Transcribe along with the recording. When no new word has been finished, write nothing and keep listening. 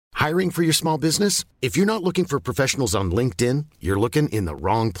Hiring for your small business? If you're not looking for professionals on LinkedIn, you're looking in the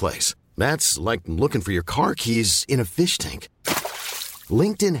wrong place. That's like looking for your car keys in a fish tank.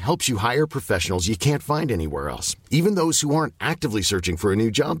 LinkedIn helps you hire professionals you can't find anywhere else, even those who aren't actively searching for a new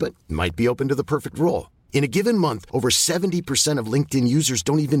job but might be open to the perfect role. In a given month, over 70% of LinkedIn users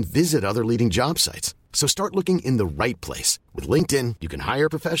don't even visit other leading job sites. So start looking in the right place. With LinkedIn, you can hire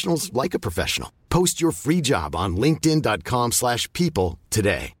professionals like a professional. Post your free job on linkedin.com/people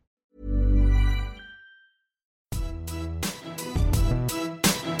today.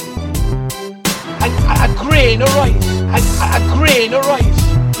 A grain of rice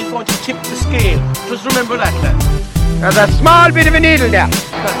is going to tip the scale. Just remember that, lad. There's a small bit of a needle there.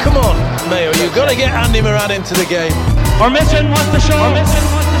 Now, come on, Mayo, you've got to get Andy Moran into the game. Our mission was to show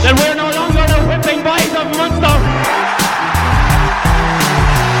that we're no longer the whipping boys of Munster.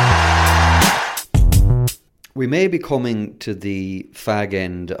 We may be coming to the fag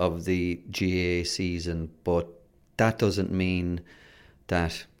end of the GAA season, but that doesn't mean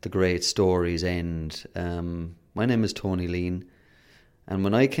that the great stories end. My name is Tony Lean, and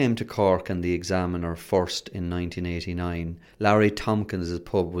when I came to Cork and the Examiner first in 1989, Larry Tompkins'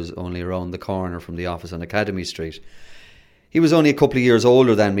 pub was only around the corner from the office on Academy Street. He was only a couple of years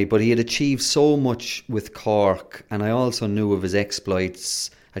older than me, but he had achieved so much with Cork, and I also knew of his exploits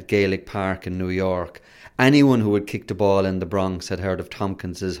at Gaelic Park in New York. Anyone who had kicked a ball in the Bronx had heard of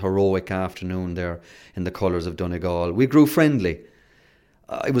Tompkins' heroic afternoon there in the colours of Donegal. We grew friendly.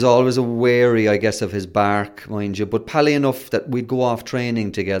 I was always wary, I guess, of his bark, mind you, but pally enough that we'd go off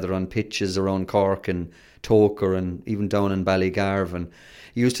training together on pitches around Cork and Toker and even down in Ballygarvan.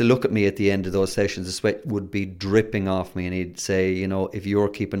 He used to look at me at the end of those sessions, the sweat would be dripping off me, and he'd say, you know, if you're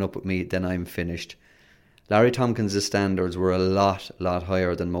keeping up with me, then I'm finished. Larry Tompkins' standards were a lot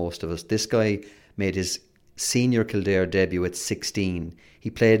higher than most of us. This guy made his senior Kildare debut at 16. He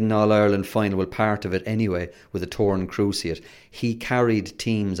played in All-Ireland final, well, part of it anyway, with a torn cruciate. He carried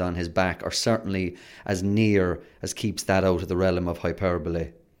teams on his back, or certainly as near as keeps that out of the realm of hyperbole.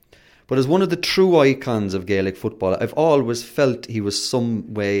 But as one of the true icons of Gaelic football, I've always felt he was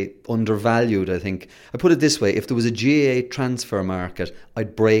some way undervalued, I think. I put it this way, if there was a GAA transfer market,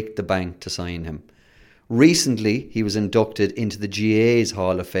 I'd break the bank to sign him. Recently, he was inducted into the GAA's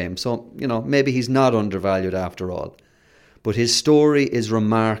Hall of Fame, so, you know, maybe he's not undervalued after all. But his story is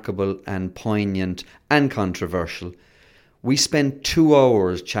remarkable and poignant and controversial. We spent 2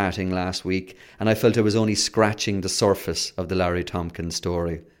 hours chatting last week, and I felt I was only scratching the surface of the Larry Tompkins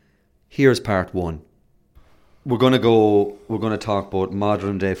story. Here's part one. We're going to talk about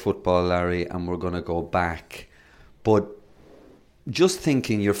modern day football, Larry, and we're going to go back. But just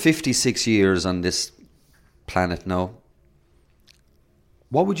thinking, you're 56 years on this planet now.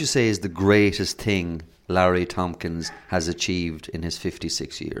 What would you say is the greatest thing Larry Tompkins has achieved in his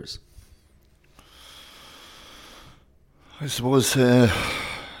 56 years? I suppose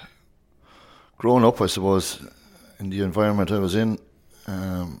growing up, I suppose, in the environment I was in,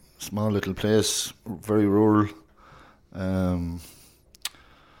 small little place, very rural, I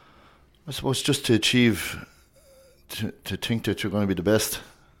suppose just to achieve, to think that you're going to be the best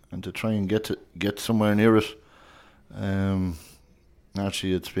and to try and get somewhere near it.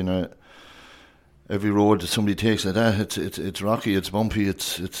 Actually, it's been every road that somebody takes like that, it's rocky, it's bumpy,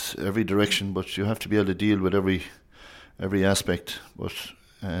 it's every direction, but you have to be able to deal with every aspect. But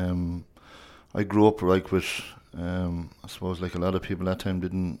I grew up like with, I suppose, like a lot of people that time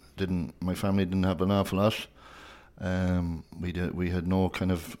didn't. My family didn't have an awful lot. We had no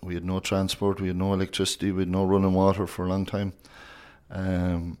transport, we had no electricity, we had no running water for a long time.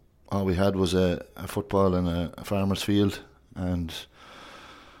 All we had was a football and a farmer's field, and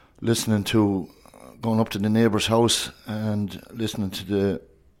going up to the neighbour's house and listening to the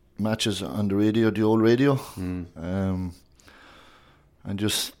matches on the radio, the old radio, and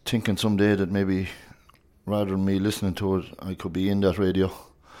just thinking someday that maybe rather than me listening to it, I could be in that radio.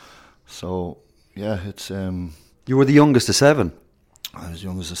 So yeah, it's You were the youngest of 7. I was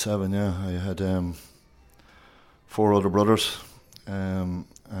youngest of 7. Yeah, I had 4 older brothers and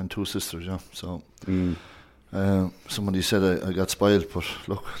 2 sisters. Yeah, so somebody said I got spoiled, but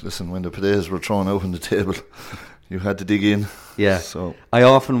look, listen, when the potatoes were thrown out on the table, you had to dig in. Yeah. So I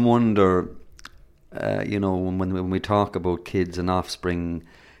often wonder, when we talk about kids and offspring,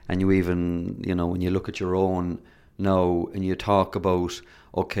 and you even, when you look at your own now and you talk about,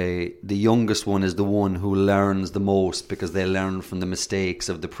 okay, the youngest one is the one who learns the most because they learn from the mistakes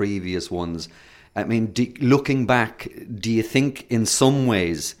of the previous ones. I mean, looking back, do you think in some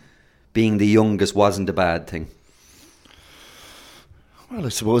ways being the youngest wasn't a bad thing? Well, I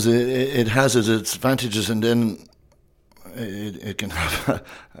suppose it has its advantages, and then it can have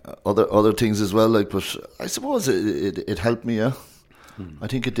other things as well. Like, but I suppose it helped me. Yeah, I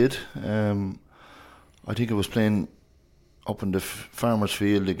think it did. I think I was playing up in the farmers'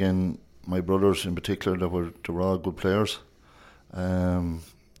 field again. My brothers in particular, they were all good players, and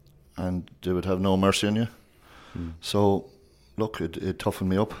they would have no mercy on you. So, look, it toughened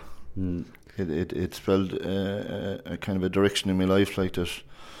me up. It spelled a kind of a direction in my life like that.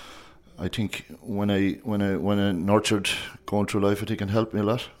 I think when I nurtured going through life, I think it helped me a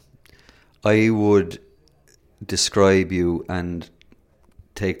lot. I would describe you and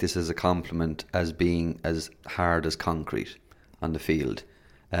take this as a compliment as being as hard as concrete on the field.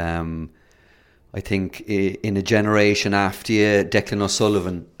 I think in a generation after you, Declan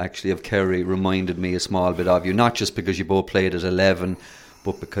O'Sullivan actually of Kerry reminded me a small bit of you, not just because you both played at 11,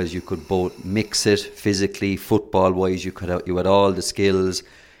 but because you could both mix it physically, football wise. You had all the skills,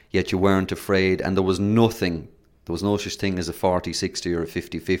 yet you weren't afraid, and there was no such thing as a 40-60 or a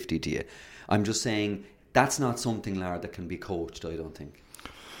 50-50 to you. I'm just saying that's not something, Lar, that can be coached, I don't think.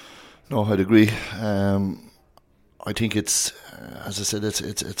 No, I'd agree. I think it's, as I said,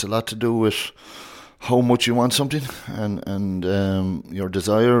 it's a lot to do with how much you want something and your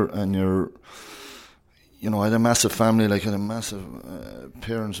desire and your. You know, I had a massive family, like I had a massive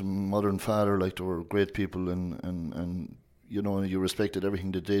parents, and mother and father, like they were great people, and you know, you respected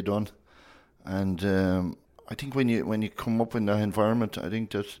everything that they done, and I think when you come up in that environment, I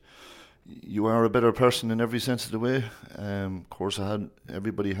think that you are a better person in every sense of the way. Of course,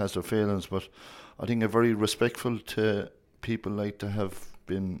 everybody has their failings, but I think I'm very respectful to people like to have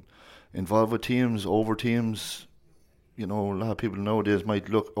been involved with teams, over teams. You know, a lot of people nowadays might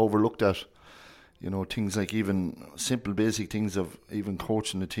overlook that. You know, things like even simple basic things of even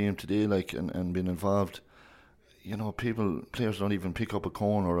coaching the team today, like and being involved. You know, players don't even pick up a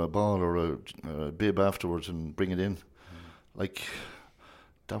cone or a ball or a bib afterwards and bring it in. Like,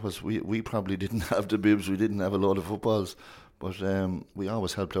 that was, we probably didn't have the bibs, we didn't have a lot of footballs, but we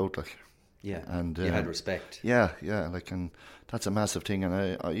always helped out, like. Yeah, and you had respect. Yeah, like, and that's a massive thing.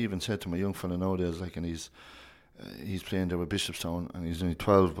 And I even said to my young fella nowadays, like, and he's playing there with Bishopstown and he's only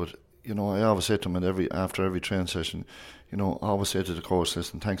 12, but you know, I always say to him after every training session, you know, I always say to the coach,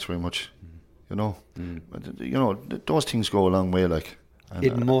 listen, thanks very much. You know, but, you know, those things go a long way. Like, and,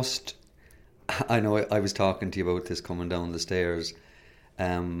 it must. I know. I was talking to you about this coming down the stairs.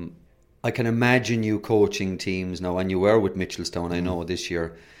 I can imagine you coaching teams now, and you were with Mitchelstown, I know, this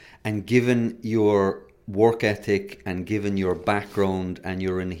year, and given your work ethic and given your background and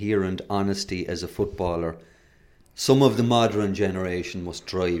your inherent honesty as a footballer, some of the modern generation must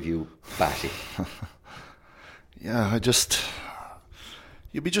drive you batty. Yeah,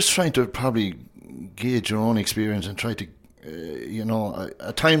 you'd be just trying to probably gauge your own experience and try to, you know,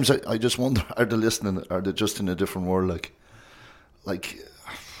 at times I just wonder, are they just in a different world? Like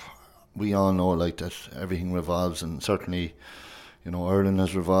we all know, like, that everything revolves, and certainly, you know, Ireland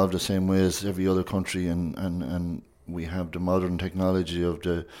has revolved the same way as every other country, and we have the modern technology of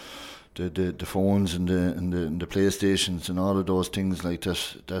the phones and the PlayStations and all of those things like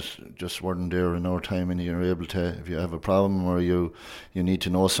that just weren't there in our time. And you're able to, if you have a problem or you need to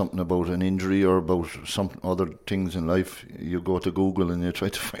know something about an injury or about some other things in life, you go to Google and you try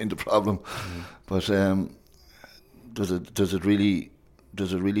to find the problem. But does it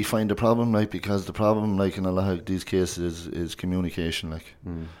really find the problem? Like, because the problem, like in a lot of these cases, is communication. Like,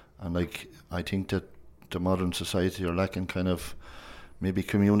 and like, I think that the modern society are lacking kind of maybe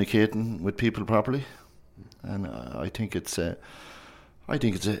communicating with people properly, and I think it's a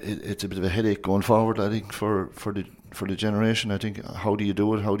bit of a headache going forward. I think for the generation. I think, how do you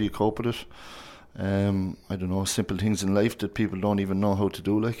do it? How do you cope with it? I don't know, simple things in life that people don't even know how to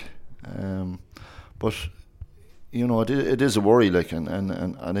do. Like, but you know, it is a worry. Like,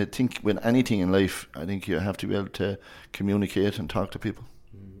 and I think with anything in life, I think you have to be able to communicate and talk to people.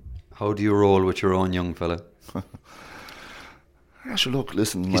 How do you roll with your own young fella? Actually, look,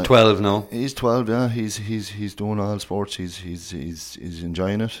 listen. He's 12 now. He's 12. Yeah, he's doing all sports. He's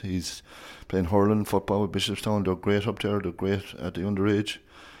enjoying it. He's playing hurling, football with Bishopstown. They're great up there. They're great at the underage.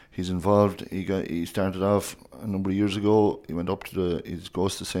 He's involved. He started off a number of years ago. He went up to he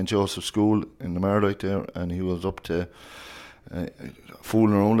goes to St. Joseph's School in the Mardyke there, and he was up to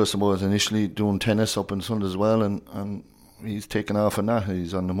fooling around, I suppose, initially doing tennis up in Sunday as well, and he's taken off on that.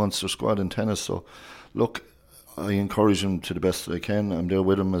 He's on the Munster squad in tennis. So, look, I encourage him to the best that I can. I'm there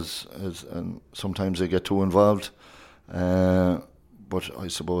with him as and sometimes I get too involved. But I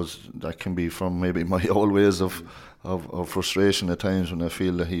suppose that can be from maybe my old ways of frustration at times when I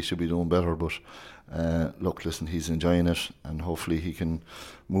feel that he should be doing better. But look, listen, he's enjoying it, and hopefully he can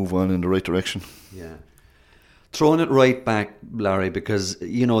move on in the right direction. Yeah. Throwing it right back, Larry, because,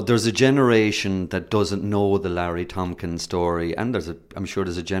 you know, there's a generation that doesn't know the Larry Tompkins story, and I'm sure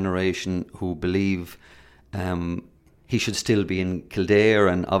there's a generation who believe he should still be in Kildare,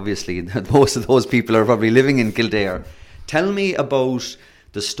 and obviously most of those people are probably living in Kildare. Tell me about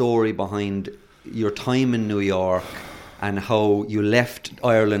the story behind your time in New York and how you left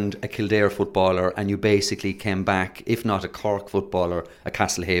Ireland a Kildare footballer and you basically came back, if not a Cork footballer, a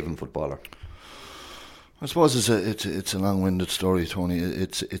Castlehaven footballer. I suppose it's a long-winded story, Tony.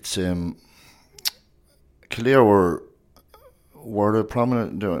 It's Kildare were a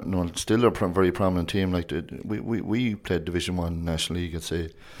prominent, no, still a very prominent team. Like we played Division 1 National League. I'd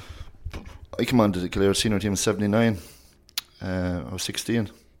say I came on to the Kildare senior team in '79. I was 16.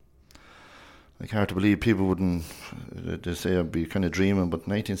 Like, hard to believe people wouldn't. They say I'd be kind of dreaming, but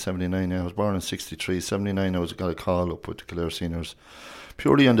 1979. I was born in '63. '79, I got a call up with the Kildare seniors,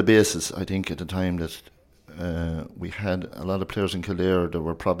 purely on the basis, I think, at the time that we had a lot of players in Kildare that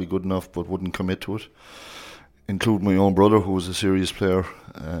were probably good enough but wouldn't commit to it, including my own brother, who was a serious player,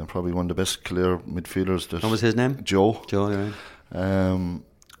 probably one of the best Kildare midfielders. What was his name? Joe. Joe, right.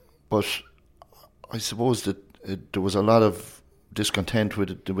 But I suppose that there was a lot of discontent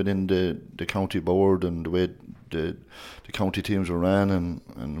within the county board and the way the county teams were ran,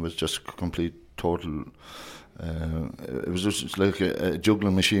 and it was just complete total. It was just like a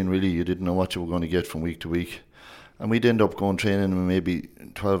juggling machine, really. You didn't know what you were going to get from week to week. And we'd end up going training with maybe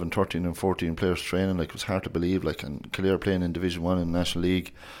 12 and 13 and 14 players training. Like, it was hard to believe. Like, and Kildare playing in Division 1 in National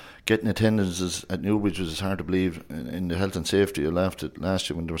League, getting attendances at Newbridge was hard to believe. In the health and safety, I laughed at last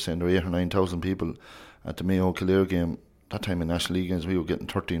year when they were saying there were 8,000 or 9,000 people at the Mayo Kildare game. That time in National League games, we were getting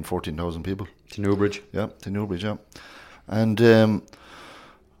 13,000, 14,000 people. To Newbridge? Yeah, to Newbridge, yeah. And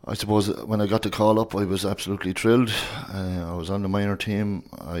I suppose when I got the call up, I was absolutely thrilled. I was on the minor team.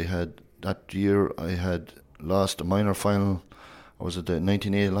 That year I had lost a minor final. I was at the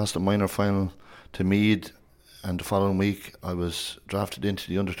 1980, lost a minor final to Meath, and the following week I was drafted into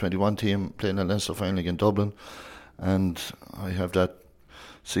the under-21 team, playing a Leinster final against Dublin. And I have that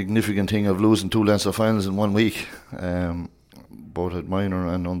significant thing of losing 2 Leinster finals in 1 week, both at minor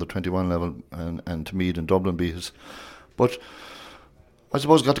and under-21 level, and to Meath and Dublin beat us. But I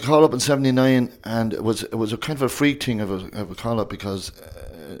suppose I got the call up in '79, and it was a kind of a freak thing of a call up, because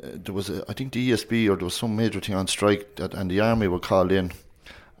there was I think the ESB, or there was some major thing on strike, and the Army were called in,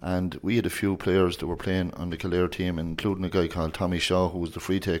 and we had a few players that were playing on the Kildare team, including a guy called Tommy Shaw, who was the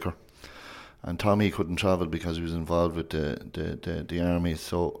free taker, and Tommy couldn't travel because he was involved with the Army.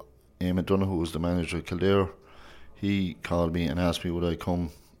 So Eamon Donoghue, who was the manager of Kildare, he called me and asked me would I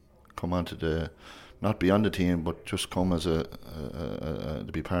come onto the, not be on the team, but just come as to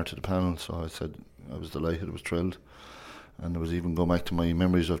be part of the panel. So I said I was delighted, I was thrilled, and I was even going back to my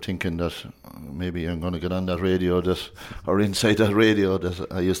memories of thinking that maybe I'm going to get on that radio or inside that radio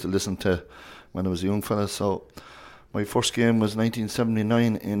that I used to listen to when I was a young fella. So my first game was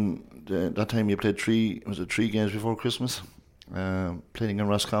 1979. That time you played 3 games before Christmas, playing in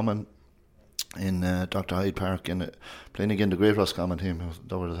Roscommon in Dr. Hyde Park, and playing again the great Roscommon team.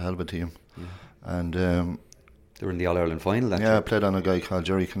 That was a hell of a team. Yeah. And they were in the All-Ireland final that year. I played on a guy called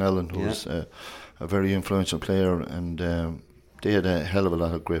Jerry Connellan, who was a very influential player, and they had a hell of a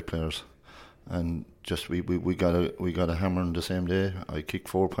lot of great players. And just we got a hammer on the same day. I kicked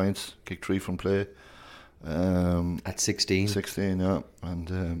 4 points, kicked 3 from play. At 16? 16, yeah.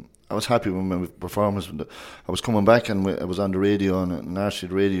 And I was happy with my performance. I was coming back, and I was on the radio, and actually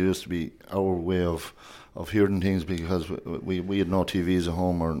the radio used to be our way of hearing things, because we had no TVs at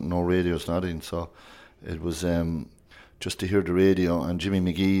home or no radios, nothing. So it was just to hear the radio, and Jimmy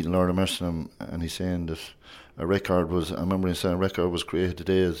McGee, Lord of mercy, and he's saying that I remember him saying a record was created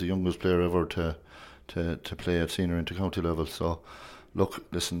today as the youngest player ever to play at senior inter-county level. So look,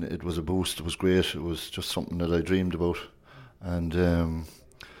 listen, it was a boost, it was great, it was just something that I dreamed about, and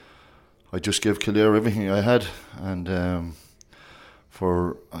I just gave Kildare everything I had, and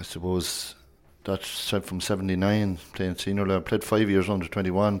for, I suppose, that's from '79, playing senior level, played 5 years under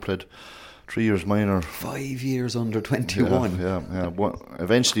 21, played 3 years minor. 5 years under 21. Yeah.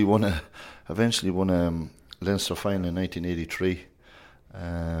 Eventually won a Leinster final in 1983,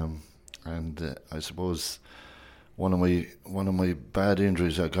 and I suppose one of my bad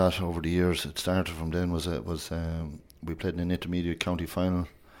injuries I got over the years, it started from then, was we played in an intermediate county final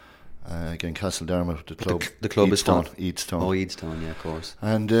against Castledermot, the club. The club is Eadstone. Eadstone. Oh, Eadstone, yeah, of course.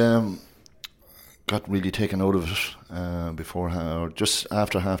 And got really taken out of it or just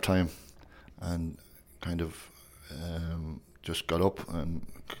after half time, and kind of just got up and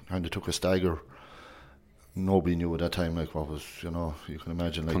kind of took a stagger. Nobody knew at that time, like, what was, you can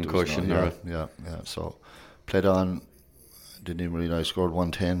imagine, like, concussion. yeah. So played on. Didn't even realise scored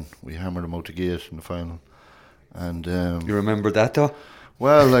 110. We hammered them out the gate in the final. And you remember that though?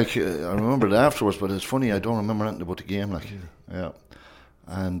 Well, like I remember it afterwards, but it's funny, I don't remember anything about the game. Like, yeah.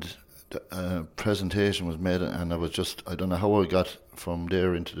 And the presentation was made, and I don't know how I got from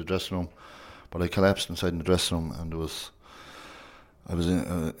there into the dressing room, but I collapsed inside the dressing room, and I was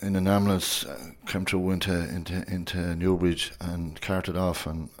in an ambulance, came through into Newbridge and carted off,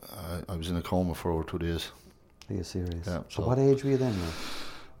 and I was in a coma for over 2 days. Are you serious? Yeah. So what age were you then?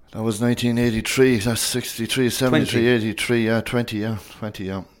 That was 1983. That's 63, 73, 20. 83. Yeah, 20. Yeah, 20.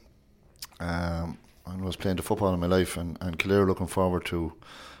 Yeah. I was playing the football in my life, and Kildare looking forward to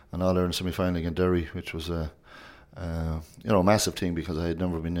an All-Ireland semi-final against Derry, which was a massive thing because I had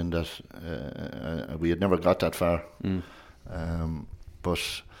never been in that. We had never got that far,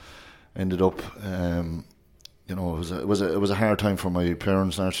 but ended up. It was a hard time for my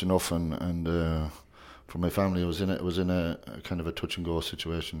parents, naturally enough, and for my family. It was in a kind of a touch and go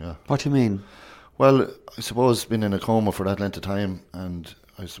situation. Yeah. What do you mean? Well, I suppose been in a coma for that length of time, and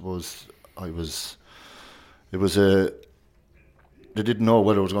I suppose it was a. They didn't know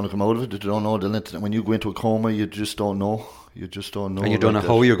whether it was going to come out of it. They don't know the length. When you go into a coma, you just don't know. You just don't know. And you don't know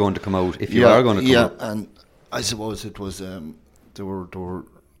how you're going to come out, if you are going to come out. Yeah, and I suppose it was. They were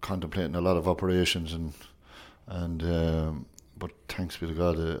contemplating a lot of operations, and but thanks be to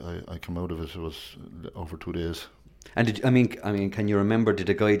God, I come out of it. It was over 2 days. And I mean, can you remember? Did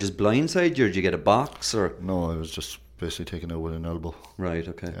a guy just blindside you, or did you get a box, or? No, I was just basically taken out with an elbow. Right.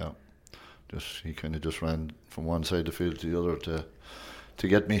 Okay. Yeah. He kind of just ran from one side of the field to the other to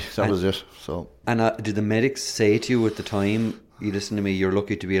get me. That was it. So. And did the medics say to you at the time, "You listen to me, you're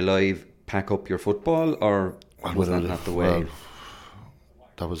lucky to be alive. Pack up your football," or was that not the way? Well,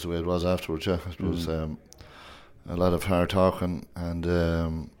 that was the way it was afterwards. Yeah, it was a lot of hard talking, and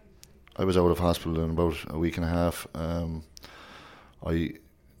I was out of hospital in about a week and a half. It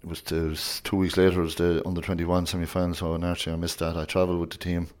was 2 weeks later. It was the under-21 semi-final, so naturally I missed that. I travelled with the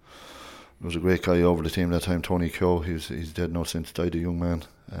team. There was a great guy over the team that time, Tony Keogh. He's dead now since, died a young man.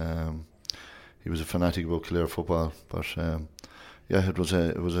 He was a fanatic about Kildare football, but it was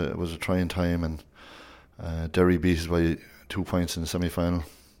a trying time, and Derry beat us by 2 points in the semi-final.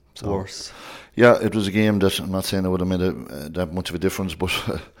 So, worse. Yeah, it was a game that I'm not saying it would have made that much of a difference, but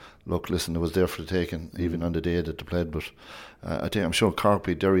look, listen, it was there for the taking, even on the day that they played. But I'm sure Cork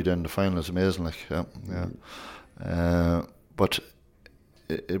beat Derry then in the final. It's amazing, but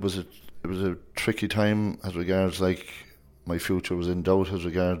it was a tricky time as regards, like, my future was in doubt as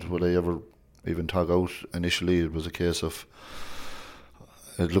regards would I ever even tug out. Initially, it was a case of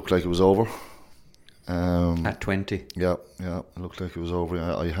it looked like it was over. At 20? Yeah, it looked like it was over.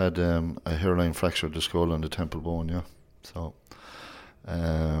 I had a hairline fracture of the skull and the temple bone, so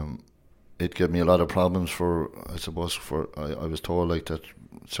it gave me a lot of problems I was told like that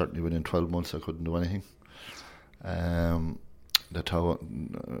certainly within 12 months I couldn't do anything. That's how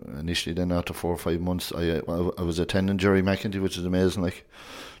initially, then after 4 or 5 months I was attending Jerry McEntee, which is amazing. Like,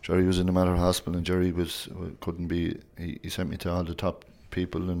 Jerry was in the Mater Hospital, and Jerry couldn't be. He sent me to all the top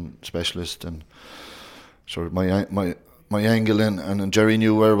people and specialists, and sort of my angle in, and Jerry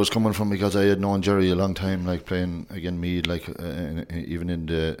knew where it was coming from because I had known Jerry a long time, like playing again Meath, like even in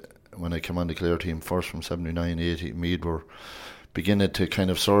when I came on the Kildare team first from 79, 80, Meath were beginning to kind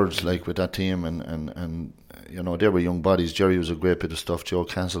of surge like with that team, and they were young bodies. Jerry was a great bit of stuff. Joe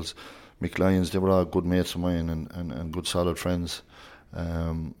Castles, Mick Lyons, they were all good mates of mine and good solid friends.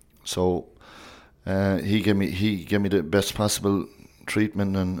 So he gave me the best possible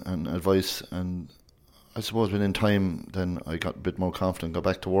treatment and advice, and I suppose within time then I got a bit more confident, got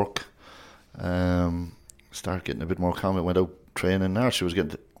back to work, started getting a bit more confident, went out training.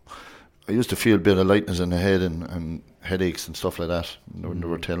 Actually I used to feel a bit of lightness in the head and headaches and stuff like that. And they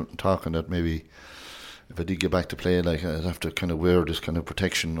were talking that maybe if I did get back to play, like, I'd have to kind of wear this kind of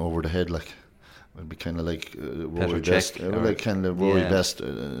protection over the head, like it'd be kind of like Rory Best, like kind of Rory Best,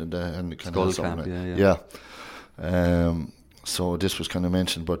 and kind skull of something cap, yeah. So this was kind of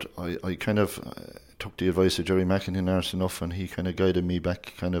mentioned, but I kind of took the advice of Jerry McEntee nurse enough, and he kind of guided me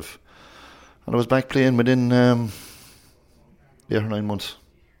back, and I was back playing within 8 or 9 months.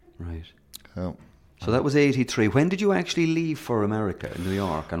 Right. Yeah. So that was 83. When did you actually leave for America, New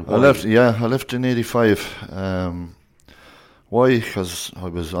York, and why? I left in 85. Why? Because I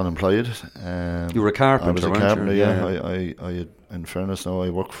was unemployed. You were a carpenter, I was a carpenter, yeah. I in fairness now, I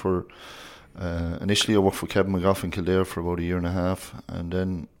worked for, initially I worked for Kevin McGough in Kildare for about a year and a half, and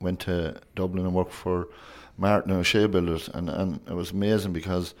then went to Dublin and worked for Martin and O'Shea Builders, and it was amazing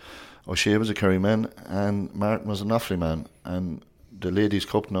because O'Shea was a Kerry man and Martin was an Offaly man, and the Ladies'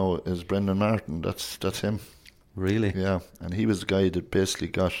 Cup now is Brendan Martin. That's him. Really? Yeah, and he was the guy that basically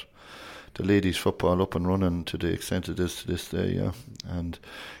got the ladies' football up and running to the extent it is to this day. Yeah, and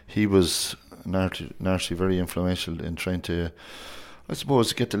he was naturally very influential in trying to, I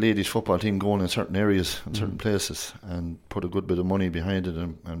suppose, get the ladies' football team going in certain areas, in certain places, and put a good bit of money behind it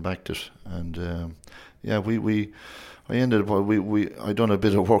and backed it. And I done a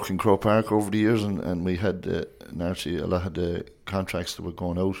bit of work in Croke Park over the years, and we had naturally a lot of the contracts that were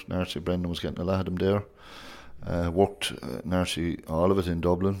going out. Naturally, Brendan was getting a lot of them there. Worked naturally all of it in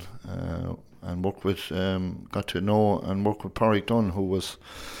Dublin, and worked with, got to know and work with Pádraig Dunn, who was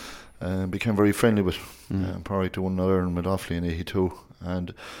became very friendly with. Pádraig won Ireland with Offaly in '82,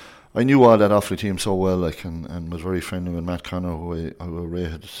 and I knew all that Offaly team so well, like, and was very friendly with Matt Connor, who I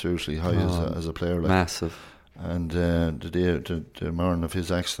rated seriously high as a player, like. Massive. And the morning of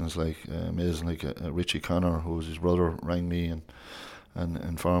his accidents, like, amazing, like, Richie Connor, who was his brother, rang me and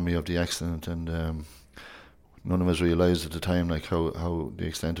informed me of the accident, and none of us realised at the time, like, how the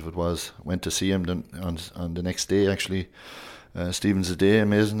extent of it was. Went to see him on the next day, actually. Stevens' Day,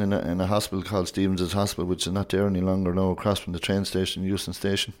 amazing, in a hospital called Stevens' Hospital, which is not there any longer now, across from the train station, Euston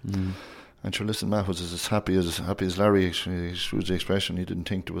Station. And sure, listen, Matt was as happy as Larry, actually. He used the expression, he didn't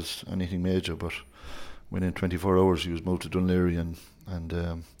think there was anything major, but within 24 hours he was moved to Dunleary, and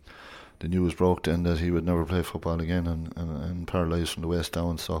the news broke then that he would never play football again, and paralysed from the waist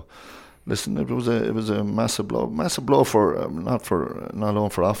down. So listen, it was a massive blow for not only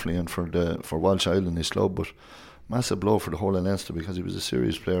for Offaly and for Walsh Island, his club, but massive blow for the whole of Leinster, because he was a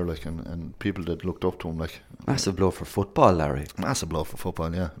serious player, like, and people that looked up to him, like. Massive blow for football, Larry. Massive blow for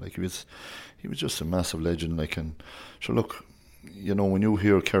football, yeah. Like, he was just a massive legend, like. And so look, you know, when you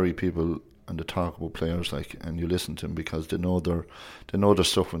hear Kerry people and they talk about players, like, and you listen to them because they know their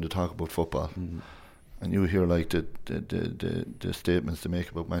stuff when they talk about football. And you hear, like, the statements they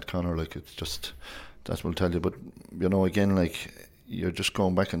make about Matt Connor, like, it's just, that's what I'll tell you. But, you know, again, like, you're just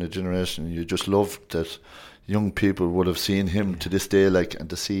going back in the generation, you just love that young people would have seen him to this day, like, and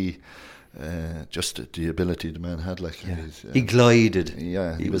to see just the ability the man had, like. Yeah. He glided.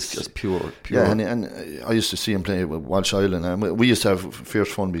 Yeah, he was just pure. Yeah, and I used to see him play with Walsh Island, and we used to have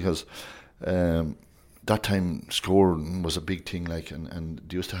fierce fun because that time scoring was a big thing, like, and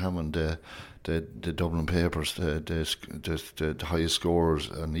they used to have on the Dublin papers the highest scorers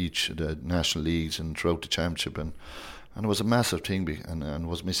in each of the national leagues and throughout the championship, and it was a massive thing, and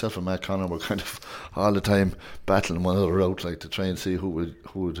was myself and Matt Connor were kind of all the time battling one another out, like, to try and see who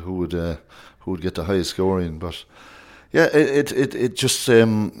would get the highest scoring. But yeah, it just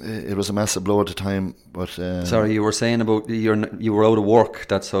it was a massive blow at the time. But sorry, you were saying about you were out of work.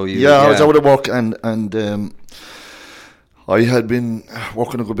 That's how you. Yeah, I was out of work, and I had been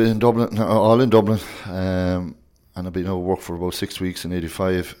working a good bit in Dublin, all in Dublin. And I've been out of work for about 6 weeks in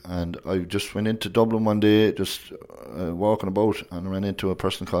 '85, and I just went into Dublin one day, just walking about, and I ran into a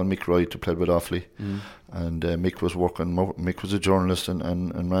person called Mick Wright, who played with Offaly. And Mick was a journalist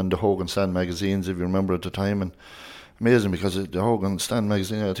and ran the Hogan Stand magazines, if you remember, at the time. And amazing, because the Hogan Stand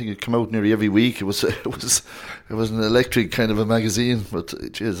magazine, I think it came out nearly every week. It was an electric kind of a magazine, but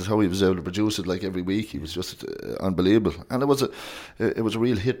Jesus, how he was able to produce it like every week, he was just unbelievable. And it was a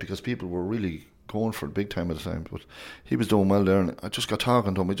real hit, because people were really going for it big time at the time. But he was doing well there, and I just got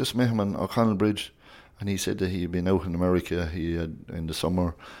talking to him. I just met him on O'Connell Bridge, and he said that he had been out in America in the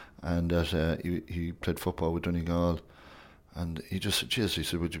summer, and that he played football with Donegal. And he just said, "Jeez," he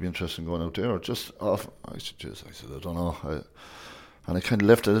said, "would you be interested in going out there?" Or just off. I said, "Jeez," I said, "I don't know." And I kind of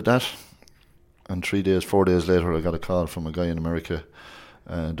left it at that. And 4 days later, I got a call from a guy in America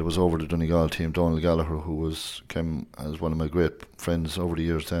that was over the Donegal team, Donald Gallagher, who came as one of my great friends over the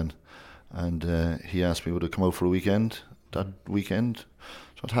years then. And he asked me would I come out for a weekend that weekend.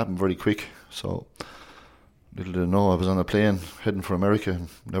 So it happened very quick. So little did I know, I was on a plane heading for America.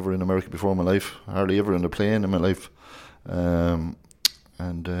 Never in America before in my life. Hardly ever in a plane in my life. And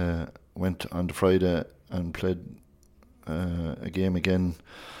went on the Friday and played a game again.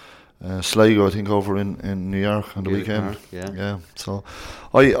 Sligo, I think, over in New York on the weekend. Yeah. So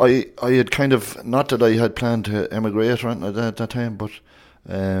I had kind of, not that I had planned to emigrate or anything at that time, but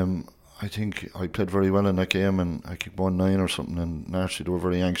I think I played very well in that game, and I kicked 1-9 or something, and naturally they were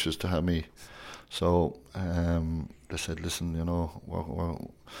very anxious to have me. So they said, "Listen, you know,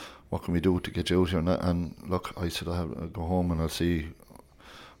 what can we do to get you out here?" And look, I said, I'll go home and I'll see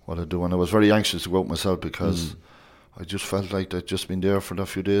what I do. And I was very anxious to go out myself, because I just felt like I'd just been there for that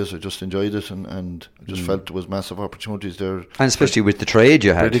few days. I just enjoyed it, and I just felt there was massive opportunities there. And especially with the trade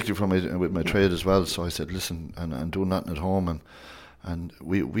you had. Particularly with my trade as well. So I said, "Listen," and doing nothing at home, And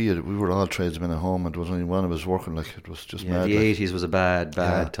we were all tradesmen at home, and there was only one of us working. Like, it was just mad. The like. 80s was a bad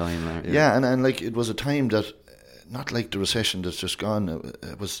time. Yeah, and like, it was a time that, not like the recession that's just gone.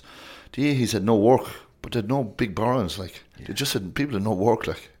 It was, the 80s had no work, but they had no big borrowings. Like, they just had, people had no work.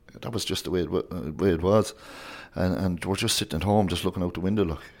 Like, that was just the way it was. And we're just sitting at home, just looking out the window.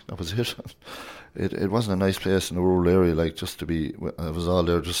 Like, that was it. It wasn't a nice place in a rural area, like, just to be. I was all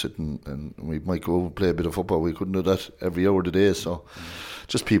there just sitting, and we might go and play a bit of football. We couldn't do that every hour of the day, so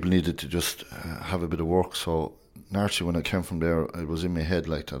just people needed to just have a bit of work. So naturally, when I came from there, it was in my head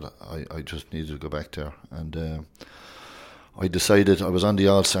like that. I just needed to go back there, and I decided. I was on the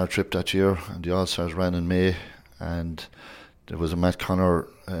All-Star trip that year, and the All-Stars ran in May, and there was a Matt Connor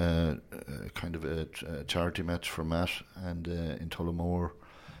kind of a charity match for Matt, and in Tullamore.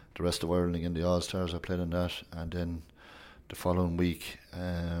 The rest of Ireland again, the All-Stars, I played in that, and then the following week,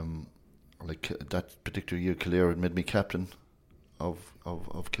 like that particular year, Kildare had made me captain of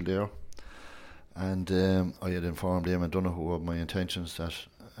Kildare, and I had informed Eamon Donoghue of my intentions that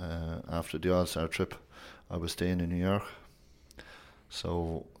after the All-Star trip I was staying in New York.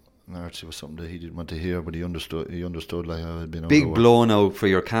 So naturally it was something that he didn't want to hear, but he understood like I had been big blow now for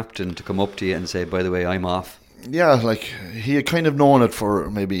your captain to come up to you and say, by the way, I'm off. Yeah, like, he had kind of known it for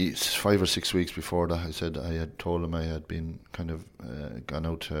maybe 5 or 6 weeks before that. I had told him I had been kind of gone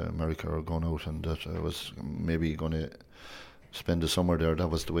out to America or gone out, and that I was maybe going to spend the summer there. That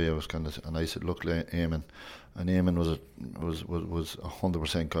was the way I was kind of. And I said, look, Eamon, and Eamon was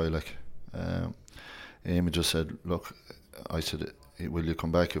 100% guy. Like, Eamon just said, look, I said, will you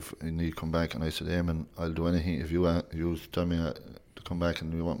come back if you need to come back? And I said, Eamon, I'll do anything if you tell me to come back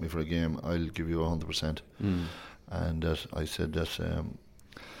and you want me for a game, I'll give you 100%. And that I said that.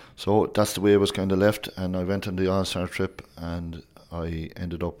 So that's the way it was kind of left. And I went on the All-Star trip, and I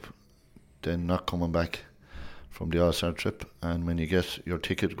ended up then not coming back from the All-Star trip. And when you get your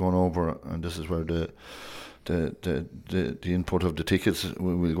ticket going over, and this is where the input of the tickets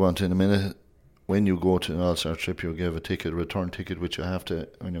we'll go on to in a minute. When you go to an All-Star trip, you give a return ticket, which you have to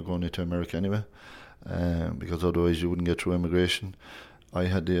when you're going into America anyway. Because otherwise you wouldn't get through immigration. I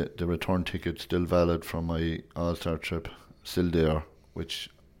had the return ticket still valid from my All-Star trip, still there, which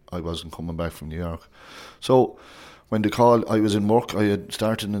I wasn't coming back from New York. So when the call, I was in work. I had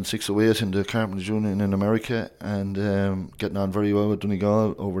started in 608 in the Carpenters Union in America, and getting on very well with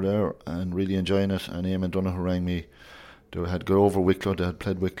Donegal over there and really enjoying it. And Eamon Donoghue rang me. They had got over Wicklow. They had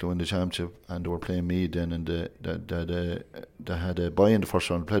played Wicklow in the championship, and they were playing Meath then. And they had a bye in the first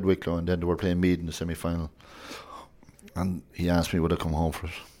round, played Wicklow, and then they were playing Meath in the semi-final. And he asked me would I come home for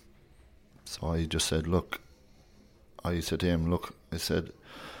it. So I just said, look, I said to him, look, I said,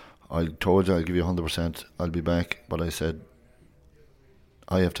 I told you I'll give you 100%, I'll be back. But I said,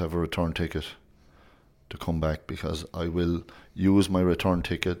 I have to have a return ticket to come back, because I will use my return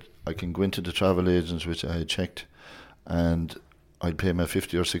ticket. I can go into the travel agents, which I had checked, and I'd pay my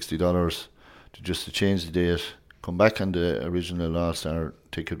 $50 or $60 to change the date, come back on the original All-Star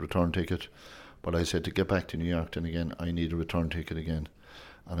ticket, return ticket. But I said, to get back to New York, then again, I need a return ticket again.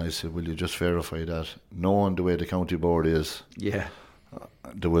 And I said, will you just verify that? Knowing the way the county board is, yeah,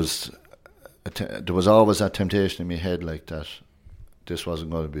 there was always that temptation in my head, like that this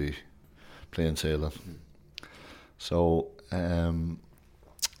wasn't going to be plain sailing. So Eamon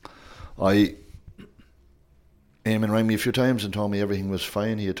rang me a few times and told me everything was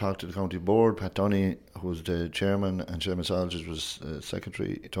fine. He had talked to the county board. Pat Downey, who was the chairman, and Seamus Aldridge was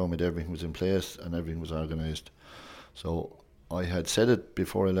secretary. He told me that everything was in place and everything was organised. So I had said it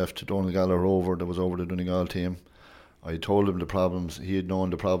before I left to Donegal Rover, that was over the Donegal team. I told him the problems. He had known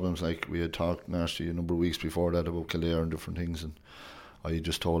the problems, like we had talked nasty a number of weeks before that about Kildare and different things. And I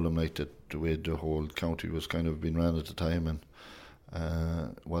just told him like that the way the whole county was kind of being ran at the time,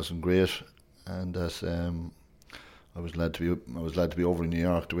 and wasn't great, and that I was glad to be over in New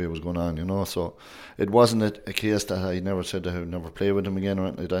York the way it was going on, you know. So it wasn't a case that I never said that I would never play with him again or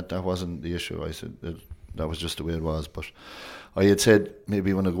anything like that. That wasn't the issue. I said that was just the way it was. But I had said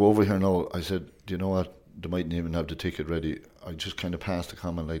maybe when I go over here now, I said, do you know what? They mightn't even have the ticket ready. I just kind of passed a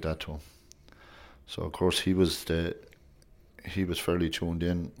comment like that to him. So of course he was fairly tuned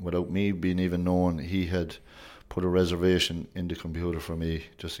in. Without me being even known, he had put a reservation in the computer for me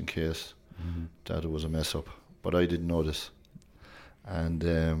just in case that it was a mess up. But I didn't know this.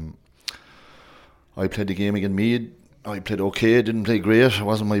 And I played the game against Meath. I played okay, didn't play great. It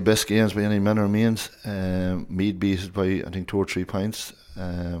wasn't my best games by any manner of means. Meath beat us by, I think, 2 or 3 points.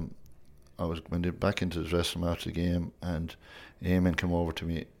 I went back into the dressing room after the game, and Eamon came over to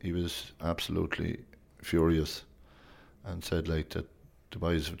me. He was absolutely furious and said like that the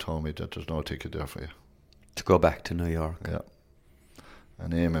boys have told me that there's no ticket there for you. To go back to New York. Yeah.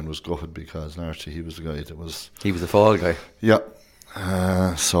 And Eamon was gutted because Narty, he was the guy that was... He was the fall guy. Yeah.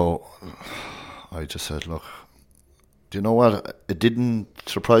 So I just said, look, do you know what? It didn't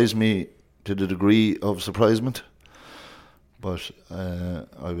surprise me to the degree of surprisement, but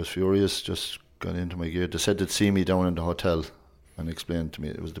I was furious, just got into my gear. They said they'd see me down in the hotel and explained to me.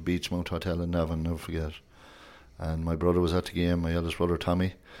 It was the Beachmount Hotel in Navan, never forget. And my brother was at the game, my eldest brother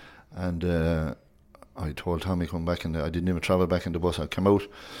Tommy, and I told Tommy come back, and I didn't even travel back in the bus. I came out,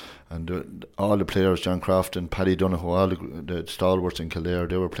 and all the players, John Crofton, Paddy Donoghue, all the stalwarts in Kildare,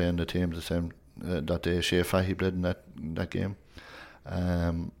 they were playing the team the same that day. Shea Fahy played in that game,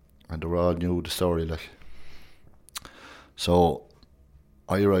 and they were all knew the story, like. So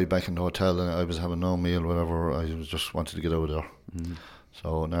I arrived back in the hotel, and I was having no meal, whatever. I just wanted to get out of there. Mm.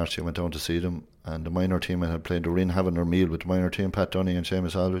 So Narty went down to see them, and the minor team had played. They were in having their meal with the minor team, Pat Dunny and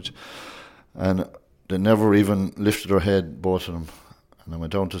Seamus Aldridge, and they never even lifted their head, both of them. And I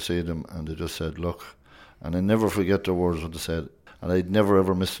went down to see them, and they just said, look, and I never forget their words, what they said, and I'd never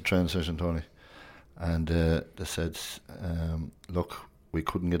ever missed a train session, Tony. And they said, look, we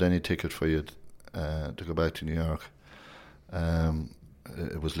couldn't get any ticket for you to go back to New York.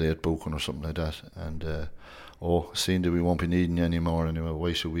 It was late booking or something like that. And, seeing that we won't be needing you anymore anyway,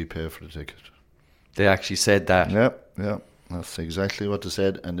 why should we pay for the ticket? They actually said that? Yeah. That's exactly what they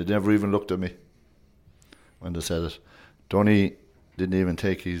said, and they never even looked at me when they said it. Donny didn't even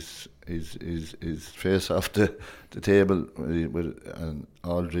take his face off the table, and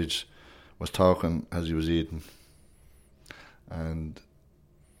Aldridge was talking as he was eating, and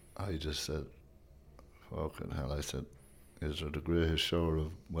I just said, fucking hell, I said, is there the greatest show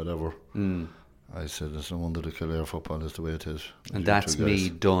of whatever? I said, it's no wonder the Kildare football is the way it is. And that's me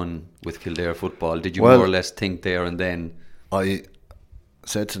done with Kildare football. Did you more or less think there and then? I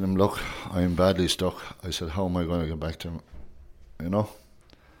said to them, look, I'm badly stuck. I said, how am I going to get back to him? You know?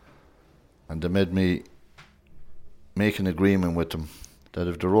 And they made me make an agreement with them that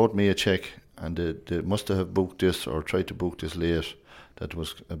if they wrote me a cheque, and they must have booked this or tried to book this late, that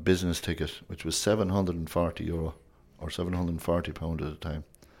was a business ticket, which was €740 or £740 at the time.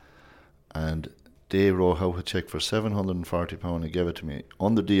 And they wrote out a cheque for £740 and gave it to me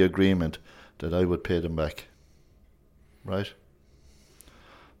under the agreement that I would pay them back. Right?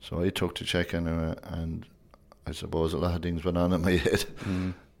 So I took the cheque anyway, and I suppose a lot of things went on in my head.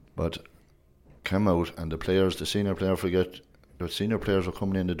 But came out, and the senior player, the senior players were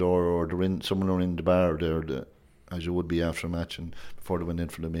coming in the door, or someone were in the bar there, as you would be after a match and before they went in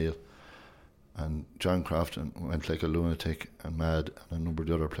for the meal. And John Crofton went like a lunatic and mad, and a number of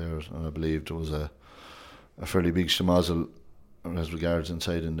the other players, and I believe there was a fairly big schmozzle as regards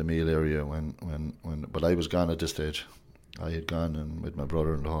inside in the meal area but I was gone at this stage. I had gone and with my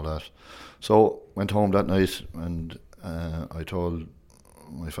brother and the whole lot. So went home that night, and I told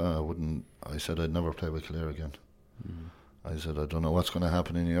my father I said I'd never play with Kildare again. I said I don't know what's going to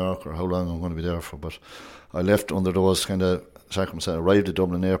happen in New York or how long I'm going to be there for, but I left under those kind of circumstances. Arrived at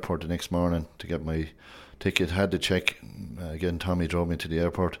Dublin Airport the next morning to get my ticket, had the cheque. Again, Tommy drove me to the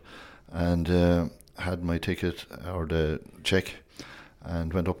airport and had my ticket or the cheque,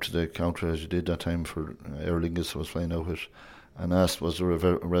 and went up to the counter as you did that time for Aer Lingus I was flying out with, and asked was there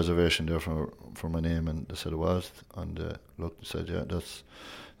a reservation there for my name, and they said it was, and looked and said, yeah,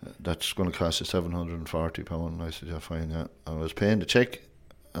 that's going to cost you £740. And I said, yeah, fine, yeah. I was paying the cheque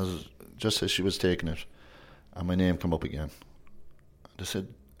just as she was taking it, and my name come up again. They said,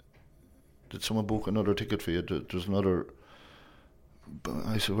 did someone book another ticket for you? There's another.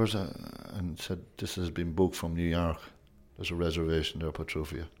 I said, where's that? And said, this has been booked from New York. There's a reservation there put through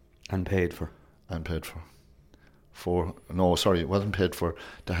for you. And paid for. No, sorry, it wasn't paid for.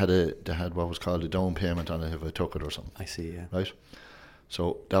 They had what was called a down payment on it if I took it or something. I see, yeah. Right?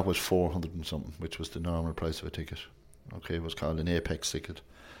 So that was 400 and something, which was the normal price of a ticket. Okay, it was called an Apex ticket.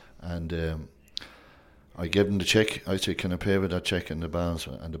 And I gave them the cheque. I said, can I pay with that cheque and the balance?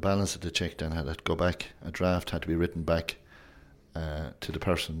 And the balance of the cheque then had to go back. A draft had to be written back to the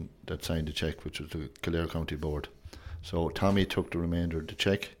person that signed the cheque, which was the Kildare County Board. So Tommy took the remainder of the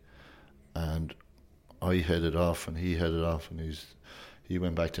cheque, and I headed off, and he headed off, and he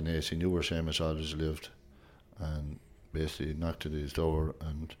went back to Naas. He knew where Seamus Aldridge lived, and basically knocked at his door,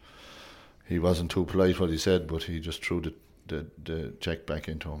 and he wasn't too polite what he said, but he just threw the cheque back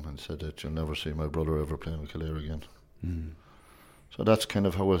into him and said that you'll never see my brother ever playing with Kildare again. So that's kind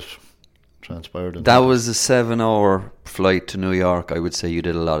of how it transpired. That was a 7-hour flight to New York. I would say you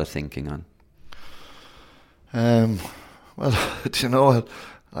did a lot of thinking on. Well, you know,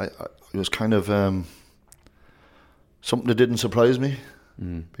 it was kind of something that didn't surprise me,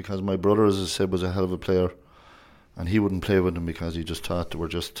 because my brother, as I said, was a hell of a player, and he wouldn't play with them because he just thought they were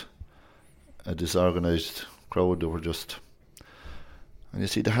just a disorganised crowd. They were just, and you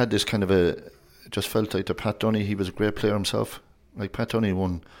see, they had this kind of it just felt like the Pat Dunny. He was a great player himself. Like Pat Dunny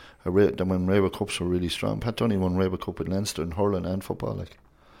won when Railway Cups were really strong. Pat Dunny won Railway Cup with Leinster in hurling and football.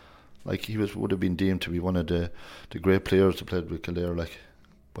 Like he would have been deemed to be one of the great players that played with Kildare. Like,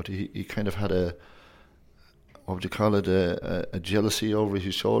 but he kind of had a, what would you call it, a jealousy over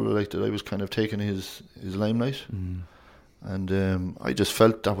his shoulder, like that I was kind of taking his limelight. And I just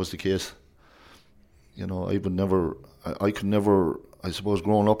felt that was the case. You know, I could never, I suppose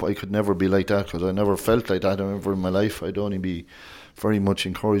growing up, I could never be like that, because I never felt like that ever in my life. I'd only be very much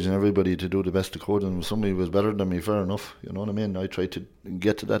encouraging everybody to do the best they could, and if somebody was better than me, fair enough, you know what I mean? I tried to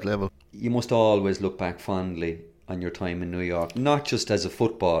get to that level. You must always look back fondly on your time in New York, not just as a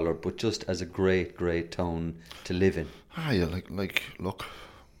footballer, but just as a great, great town to live in. Yeah, like look,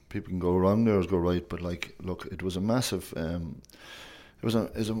 people can go wrong there or go right, but like, look, it was a massive it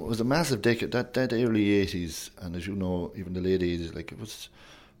was a massive decade, that early 80s, and as you know, even the late 80s, like it was,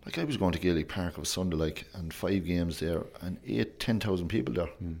 like I was going to Gaelic Park of Sunday, like, and 5 games there, and 10,000 people there.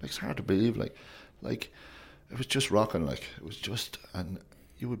 Like, it's hard to believe, like it was just rocking, like, it was just, and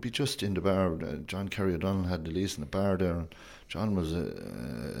you would be just in the bar. John Kerry O'Donnell had the lease in the bar there, and John was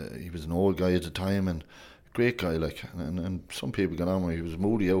he was an old guy at the time, and great guy, like, and some people got on with him. He was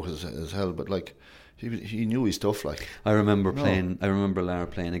moody out as hell, but like, he knew his stuff, like. I remember Lara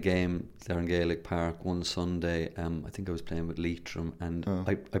playing a game there in Gaelic Park one Sunday. I think I was playing with Leitrim, and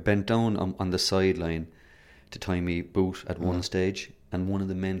I bent down on the sideline to tie me boot at one stage, and one of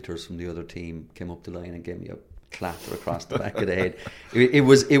the mentors from the other team came up the line and gave me a clatter across the back of the head. It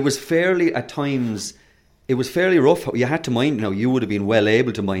was fairly, at times, it was fairly rough. You had to mind. Now, you would have been well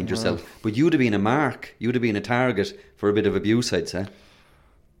able to mind yourself, but you would have been a mark. You would have been a target for a bit of abuse, I'd say.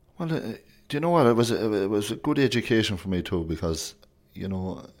 Well, do you know what? It was a good education for me too, because, you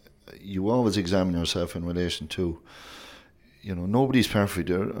know, you always examine yourself in relation to, you know, nobody's perfect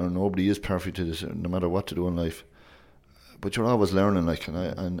there, or nobody is perfect to this, no matter what to do in life. But you're always learning, like,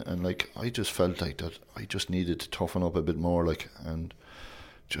 and like, I just felt like that I just needed to toughen up a bit more, like, and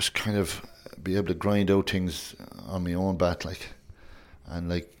just kind of be able to grind out things on my own bat, like, and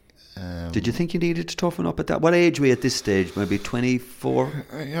like. Did you think you needed to toughen up at that? What age were you at this stage? Maybe 24?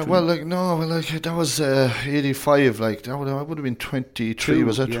 Yeah, well, like, no, like, that was 85, like, I would have been 23,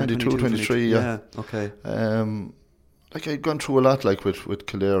 was that 22, 23, yeah. Okay. Like, I'd gone through a lot, like, with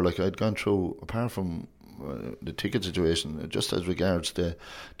Kildare, like, I'd gone through, apart from the ticket situation, just as regards the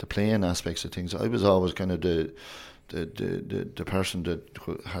playing aspects of things, I was always kind of the person that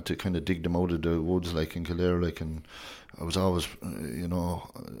had to kind of dig them out of the woods, like, in Kildare, like, and I was always, you know,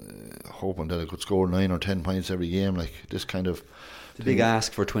 hoping that I could score 9 or 10 points every game, like, this kind of the big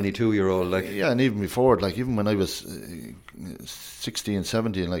ask for a 22-year-old, like. Yeah, and even before, like, even when I was 16,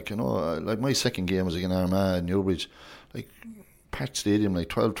 17, like, you know, like, my second game was against Armagh in Newbridge, like, packed stadium,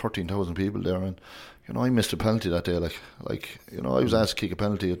 like 13,000 people there, and, you know, I missed a penalty that day, like, you know, I was asked to kick a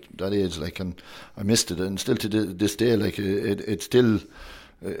penalty at that age, like, and I missed it, and still to this day, like, it still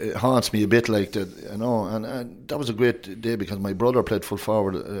haunts me a bit, like, that, you know, and that was a great day because my brother played full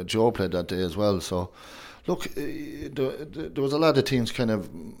forward, Joe played that day as well, so, look, there was a lot of things kind of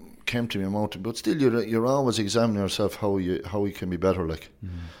came to me about, but still, you're always examining yourself how you can be better, like,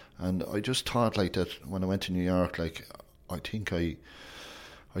 and I just thought like that when I went to New York, like, I think I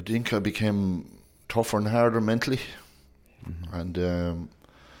became tougher and harder mentally, and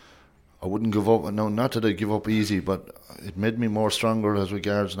I wouldn't give up. No, not that I give up easy, but it made me more stronger as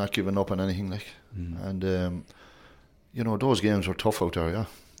regards not giving up on anything, like. And you know, those games were tough out there. Yeah,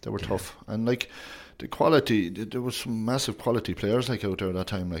 they were tough, and like the quality, there was some massive quality players like out there at that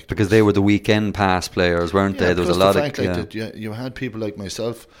time, like, because they were the weekend pass players, weren't they? There was a lot of that, you had people like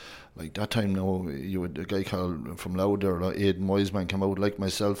myself. Like that time now, you had a guy called from Louth there, Aidan Wiseman came out, like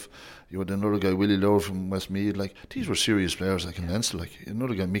myself. You had another guy, Willie Lowe from Westmeath. Like, these were serious players, like in Leinster. Like,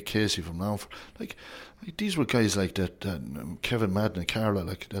 another guy, Mick Casey from Longford. Like these were guys like that, Kevin Madden and Carla,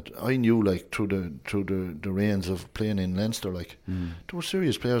 like, that I knew, like, through the reins of playing in Leinster. Like, they were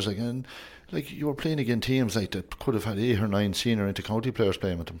serious players, like, and like, you were playing against teams like that could have had 8 or 9 senior inter-county players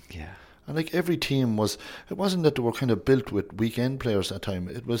playing with them. Yeah. And like, every team it wasn't that they were kind of built with weekend players at that time.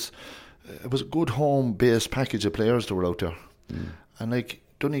 It was a good home-based package of players that were out there. And like,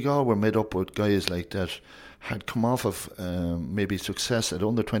 Donegal were made up with guys like that had come off of maybe success at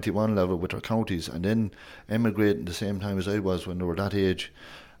under 21 level with their counties, and then emigrating the same time as I was when they were that age,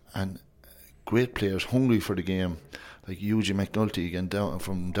 and great players, hungry for the game. like Eugene McNulty again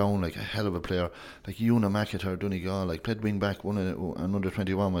from down, like a hell of a player. Like Una McIntyre, Donegal, like played wing back, won an under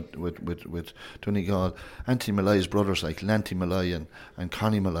 21 with Donegal. Anthony Malloy's brothers like Lanty Malloy and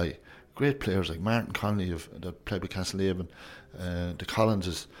Connie Malloy, great players like Martin Connolly that played with Castlehaven, the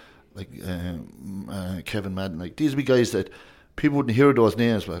Collinses, like Kevin Madden. Like these would be guys that people wouldn't hear those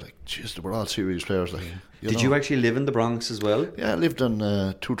names, but like, jeez, they were all serious players. Like, Did you actually live in the Bronx as well? Yeah, I lived on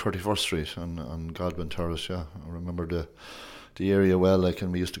 231st Street on Godwin Terrace. Yeah, I remember the area well. Like,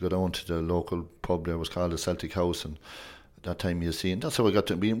 and we used to go down to the local pub there. It was called the Celtic House, and at that time you see, and that's how I got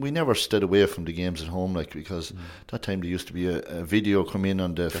to. We never stayed away from the games at home, like, because that time there used to be a video come in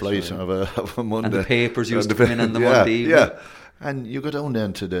on the flight of a Monday, and the papers used to come in on the Monday evening. Yeah, and you go down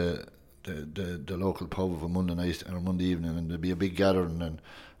then to the local pub of a Monday night or Monday evening, and there'd be a big gathering,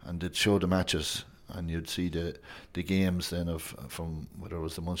 and they'd show the matches, and you'd see the games then from whether it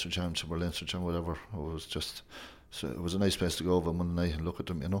was the Munster Championship or Leinster Championship, whatever. It was just, so it was a nice place to go over Monday night and look at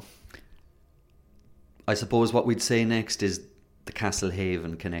them, you know. I suppose what we'd say next is the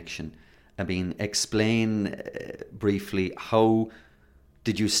Castlehaven connection. I mean, explain briefly, how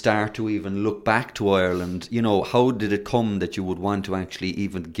did you start to even look back to Ireland? You know, how did it come that you would want to actually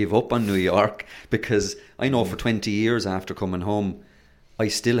even give up on New York? Because I know for 20 years after coming home, I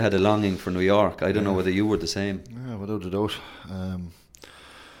still had a longing for New York. I don't know whether you were the same. Yeah, without a doubt.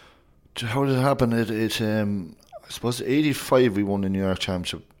 How did it happen? I suppose 85 we won the New York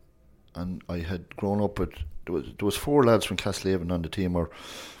Championship, and I had grown up with, there was 4 lads from Castlehaven on the team, or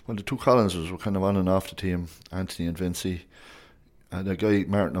well, the 2 Collinses were kind of on and off the team, Anthony and Vincey. And a guy,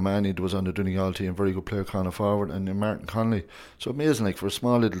 Martin O'Mahony, was on the Donegal team, very good player, corner forward, and then Martin Connolly. So amazing, like, for a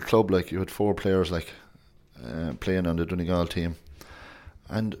small little club, like, you had 4 players, like, playing on the Donegal team.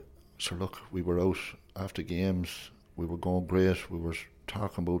 And so look, we were out after games, we were going great, we were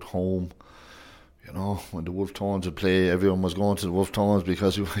talking about home. You know, when the Wolf Tones would play, everyone was going to the Wolf Tones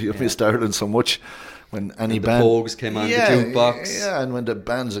because you missed Ireland so much. When any band, the Pogues came on, the jukebox. Yeah, and when the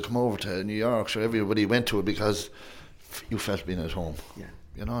bands would come over to New York, so everybody went to it because you felt being at home. Yeah.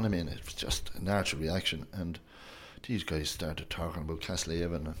 You know what I mean? It was just a natural reaction. And these guys started talking about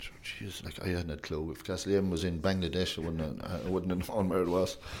Castlehaven, and geez, like, I hadn't a clue. If Castlehaven was in Bangladesh, I wouldn't have known where it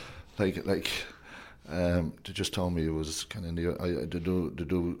was. They just told me it was kind of near. They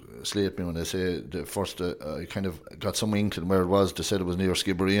do slate me when they say the first. I kind of got some inkling where it was. They said it was near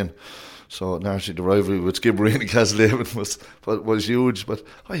Skibbereen, so naturally the rivalry with Skibbereen and Castlehaven was huge. But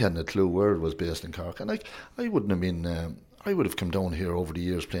I hadn't a clue where it was based in Cork, and like, I wouldn't have been. I would have come down here over the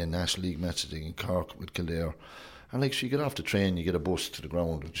years playing National League matches in Cork with Kildare, and like, so you get off the train, you get a bus to the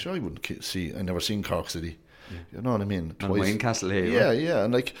ground. And sure, I wouldn't see. I never seen Cork City. Yeah. You know what I mean? Twice. And Castlehaven. Yeah,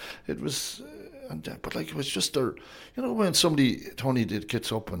 and like, it was. But like, it was just there, you know, when Tony gets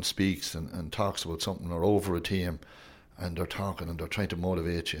up and speaks and talks about something, or over a team, and they're talking and they're trying to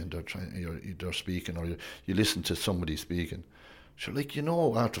motivate you, and they're speaking, or you listen to somebody speaking. So like, you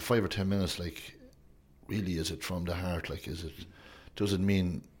know, after 5 or 10 minutes, like, really, is it from the heart? Like, does it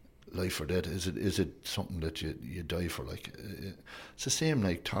mean life or death? Is it something that you die for? Like, it's the same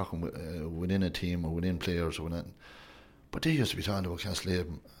like talking within a team or within players or within. But they used to be talking about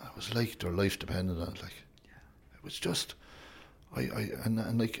Castlehaven. It was like their life depended on it. Like, it was just, I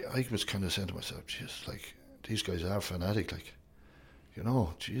was kind of saying to myself, "Jeez, like, these guys are fanatic." Like, you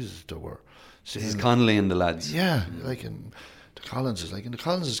know, Jesus, they were. This is Connolly and the lads. Yeah, like, and the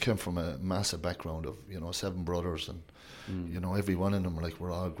Collinses came from a massive background of, you know, 7 brothers, and you know, every one of them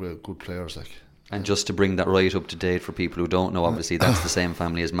were all great, good players. Like. And just to bring that right up to date for people who don't know, obviously that's the same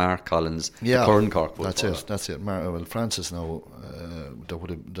family as Mark Collins, the current Cork footballer. That's it. Well, Francis now,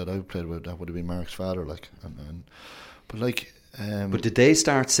 that I played with, that would have been Mark's father. Like, but like. But did they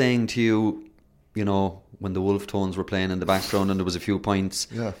start saying to you, you know, when the Wolf Tones were playing in the background and there was a few points,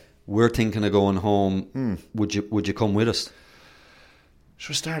 we're thinking of going home, would you come with us?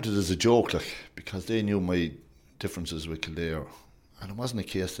 Sure, started as a joke, like, because they knew my differences with Kildare. And it wasn't a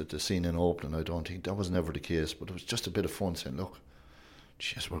case that the scene in opening, I don't think, that was never the case, but it was just a bit of fun saying, look,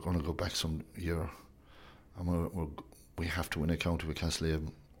 jeez, we're going to go back some year, and we have to win a county with Castlehaven.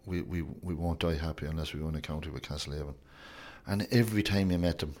 We won't die happy unless we win a county with Castlehaven. And every time you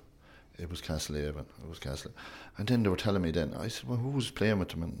met them, it was Castlehaven. And then they were telling me then, I said, well, who's playing with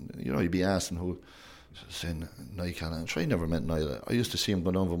them? And, you know, you'd be asking who, saying Niall Callahan. I never met Niall. I used to see him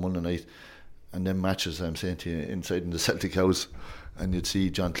going on for Monday night, and then matches, I'm saying to you, inside in the Celtic House, and you'd see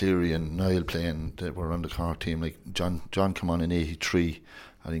John Cleary and Niall playing. They were on the Cork team. Like, John came on in 83,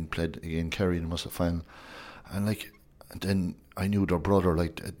 I think, played against Kerry in the Munster final. And like, and then I knew their brother,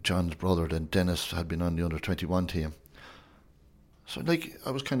 like John's brother, then Dennis had been on the under-21 team. So like,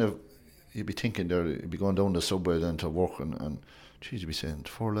 I was kind of, you'd be thinking there, you'd be going down the subway then to work, and geez, you'd be saying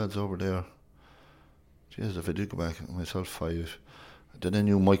 4 lads over there. Jeez, if I did go back, myself 5. Then I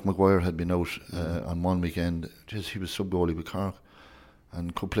knew Mike Maguire had been out on one weekend. Jeez, he was sub-goalie with Cork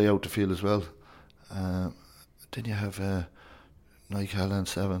and could play out the field as well. Then you have Nike Halland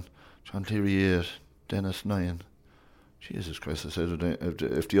 7, John Cleary 8, Dennis 9. Jesus Christ, I said,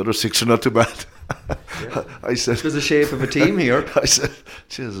 if the other 6 are not too bad. Yeah. I said, there's the shape of a team here. I said,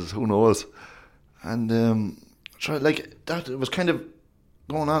 Jesus, who knows? And like that, it was kind of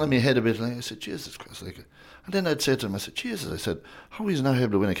going on in my head a bit. Like I said, Jesus Christ, like, and then I'd say to him, I said, Jesus, I said, how is he not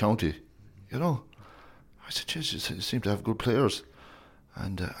able to win a county? You know, I said, Jesus, you seem to have good players.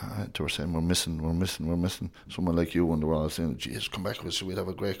 And they were saying, we're missing. Someone like you, and they were all saying, Jesus, come back with us, so we'll have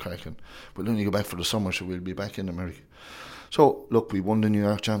a great crack, and we'll only go back for the summer, so we'll be back in America. So, look, we won the New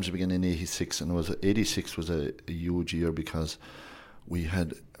York Championship again in 86, and 86 was a huge year because we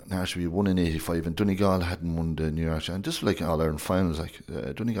had, actually, we won in 85, and Donegal hadn't won the New York Championship. This was like All-Ireland finals, like,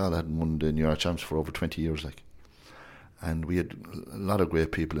 Donegal hadn't won the New York Championship for over 20 years, like. And we had a lot of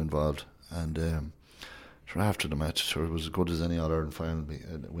great people involved, and after the match, sure, it was as good as any All-Ireland final,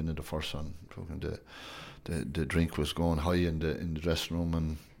 winning the first one. The drink was going high in the dressing room,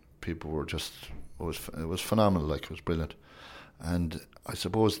 and people were just, it was phenomenal, like, it was brilliant. And I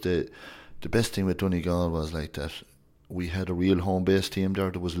suppose the best thing with Donegal was like that we had a real home-based team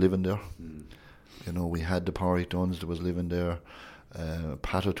there that was living there. You know, we had the Pádraig Duns that was living there,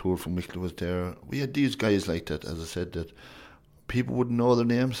 Pat O'Toole from Wicklow was there. We had these guys like that, as I said, that people wouldn't know their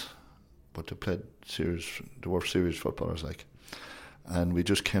names, but they were serious footballers, like. And we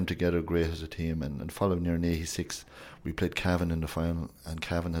just came together great as a team. And following year in 86, we played Cavan in the final, and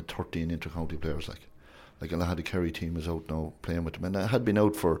Cavan had 13 inter-county players, like. Like, a lot of the Kerry team is out now playing with them, and I had been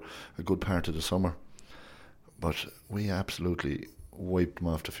out for a good part of the summer. But we absolutely wiped them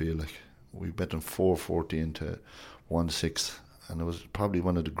off the field, like. We bet them 4-14 to 1-6, and it was probably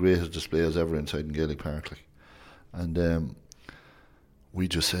one of the greatest displays ever inside in Gaelic Park, like. And we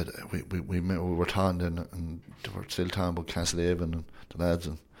just said, we were talking then, and they were still talking about Castlehaven and the lads,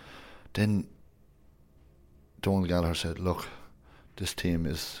 and then Donald Gallagher said, look, this team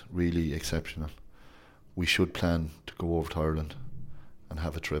is really exceptional. We should plan to go over to Ireland and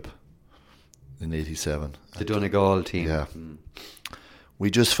have a trip in 87. The Donegal team. Yeah. We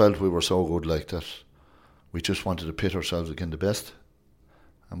just felt we were so good like that. We just wanted to pit ourselves against the best.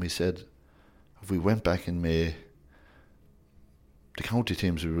 And we said, if we went back in May, the county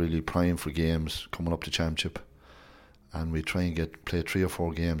teams were really prime for games coming up to championship, and we try and play 3 or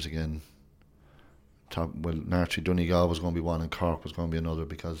 4 games again. Naturally Donegal was going to be one, and Cork was going to be another,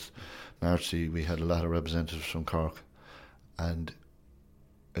 because naturally we had a lot of representatives from Cork, and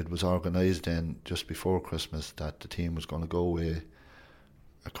it was organised then just before Christmas that the team was going to go away.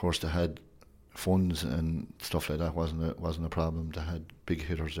 Of course, they had funds and stuff like that, wasn't a problem. They had big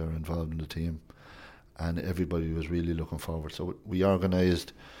hitters there involved in the team, and everybody was really looking forward. So we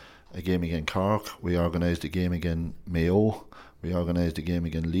organised a game against Cork, we organised a game against Mayo, we organised a game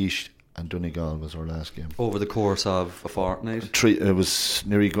against Laois, and Donegal was our last game. Over the course of a fortnight? It was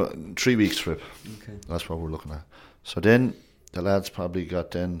nearly 3 weeks trip. Okay. That's what we're looking at. So then the lads probably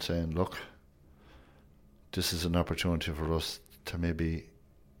got then saying, look, this is an opportunity for us to maybe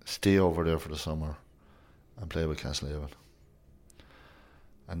stay over there for the summer and play with Castlehaven.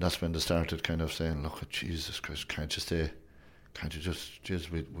 And that's when they started kind of saying, look, Jesus Christ, can't you stay? Can't you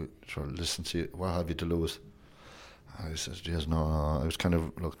just we sort of listen, see, what have you to lose? And I said, Jesus, no. I was kind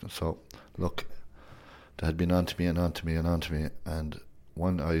of, look, they had been on to me, and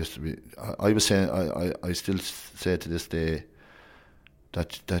one, I was saying, I still say to this day,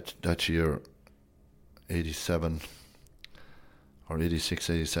 that year, 87, or 86,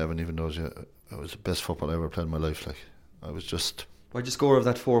 87, even though it was the best football I ever played in my life, like, I was just... What'd you score of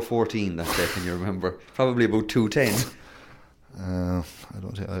that 4-14 that day, can you remember? Probably about 2-10. I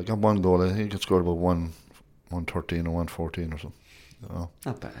don't think, I got one goal. I think I scored about 1-13 or 1-14 or something. You know.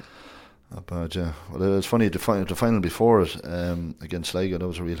 Not bad, yeah. Well, it was funny, the final before it, against Sligo, that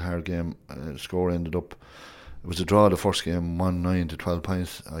was a real hard game. Score ended up, it was a draw the first game, 1-9 to 12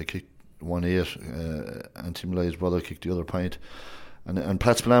 points. I kicked 1-8, Anthony Malloy's brother kicked the other point. And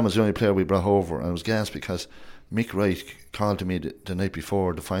Pat Spillane was the only player we brought over, and I was gassed because Mick Wright called to me the night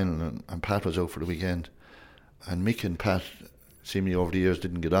before the final, and Pat was out for the weekend. And Mick and Pat, seemingly over the years,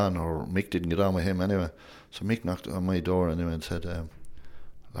 didn't get on, or Mick didn't get on with him anyway. So Mick knocked on my door anyway and said,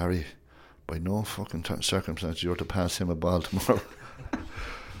 Larry, by no fucking circumstance you're to pass him a ball tomorrow.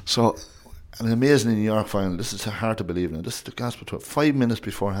 So, an amazing New York final. This is hard to believe now. This is the gospel truth. 5 minutes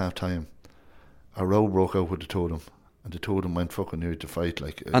before half time, a row broke out with the two of them, and the two of them went fucking near to fight,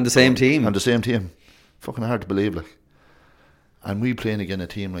 like on the same team. On the same team, fucking hard to believe, like. And we playing again a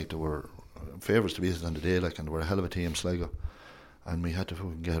team like they were favourites to beat us on the day, like, and they were a hell of a team, Sligo, and we had to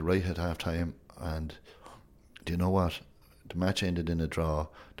fucking get it right at half time. And do you know what? The match ended in a draw.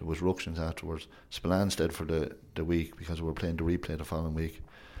 There was ructions afterwards. Spillane stayed for the week because we were playing the replay the following week,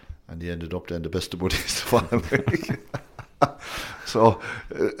 and he ended up then the best of buddies the following week. So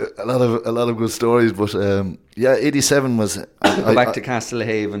a lot of good stories, but 87 was. Go back to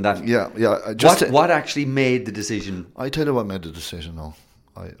Castlehaven. That what actually made the decision? I tell you what made the decision. Now,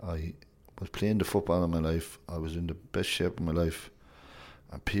 I was playing the football in my life. I was in the best shape of my life,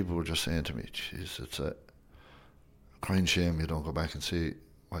 and people were just saying to me, "Jeez, it's a crying shame you don't go back and see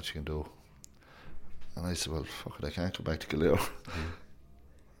what you can do." And I said, "Well, fuck it, I can't go back to Kildare."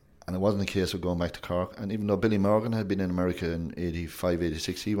 And it wasn't a case of going back to Cork. And even though Billy Morgan had been in America in 85,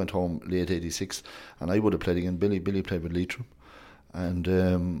 86, he went home late 86, and I would have played again. Billy played with Leitrim,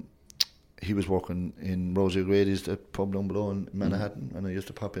 and he was working in Rosie O'Grady's, the pub down below in Manhattan, and I used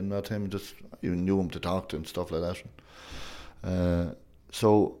to pop in that time and just even knew him to talk to and stuff like that.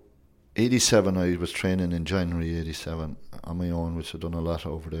 So 87, I was training in January 87 on my own, which I'd done a lot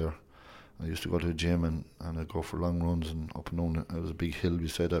over there. I used to go to the gym and I'd go for long runs and up and down. It was a big hill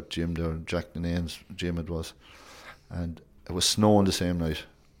beside that gym there, Jack Dinane's gym it was. And it was snowing the same night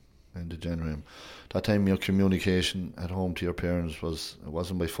in the January. That time your communication at home to your parents it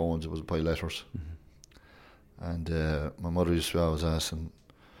wasn't by phones, it was by letters. Mm-hmm. And my mother used to always ask, and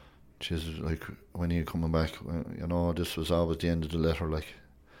she's like, "When are you coming back?" You know, this was always the end of the letter, like.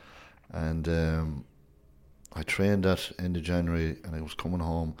 And I trained that end of January, and I was coming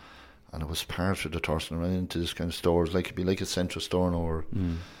home, and it was part of the Thurston. I ran into this kind of stores, like it'd be like a central store now,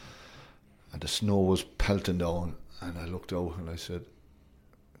 and the snow was pelting down, and I looked out and I said,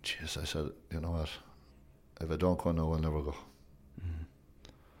 "Jeez," I said, "You know what? If I don't go now, I'll never go."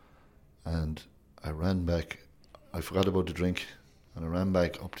 And I ran back. I forgot about the drink, and I ran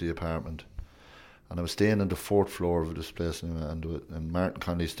back up to the apartment. And I was staying on the 4th floor of this place, and Martin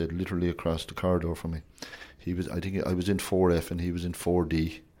Connolly stayed literally across the corridor from me. I think I was in 4F and he was in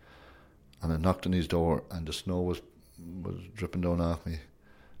 4D. And I knocked on his door, and the snow was dripping down off me.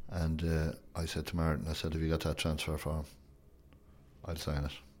 And I said to Martin, I said, "Have you got that transfer form? I'll sign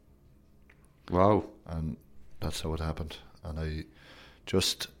it." Wow. And that's how it happened. And I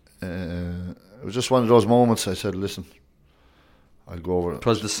just, it was just one of those moments. I said, "Listen, I'll go over." It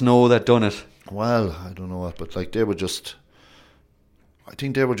was the snow that done it. Well, I don't know what, but like I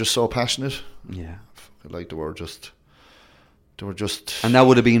think they were just so passionate. Yeah. Like they were just. And that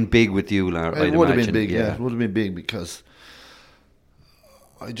would have been big with you, Lara. It would have been big, yeah. It would have been big because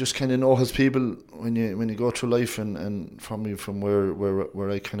I just kind of know as people when you go through life and from where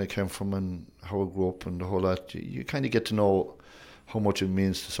I kind of came from and how I grew up and the whole lot, you kind of get to know how much it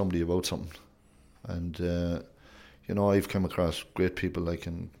means to somebody about something. And you know, I've come across great people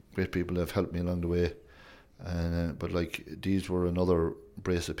and great people that have helped me along the way. But like these were another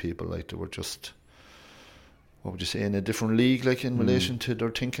brace of people, like they were just. What would you say, in a different league, like in relation to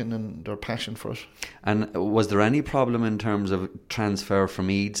their thinking and their passion for it. And was there any problem in terms of transfer from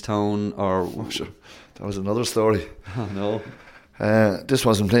Eadstown or? Oh, sure. That was another story. Oh no. This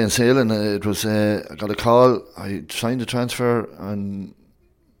wasn't plain sailing. It was. I got a call. I signed the transfer on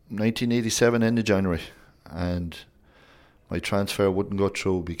 1987 end of January, and my transfer wouldn't go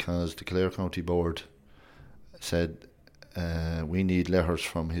through because the Kildare County Board said. We need letters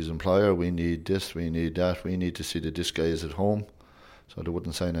from his employer, we need this, we need that, we need to see that this guy is at home, so they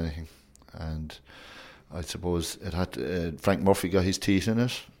wouldn't sign anything. And I suppose it had to, Frank Murphy got his teeth in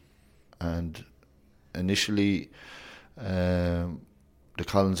it, and initially the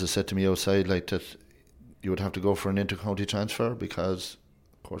Collins had said to me outside like that you would have to go for an inter-county transfer because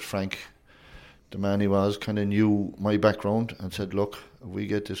of course Frank, the man he was, kind of knew my background and said, "Look, if we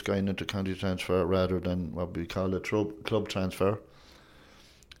get this guy an inter-county transfer rather than what we call a club transfer,"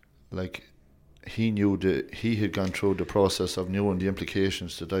 like he knew he had gone through the process of knowing the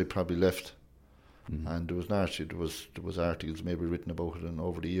implications that I probably left. And there was articles maybe written about it and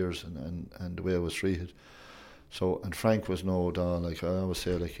over the years and the way I was treated. So, and Frank was no doll, like I always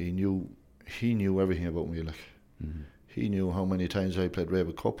say, like he knew everything about me, like he knew how many times I played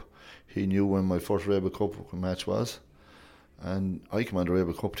Rabbit Cup. He knew when my first Rabbit Cup match was, and I commanded the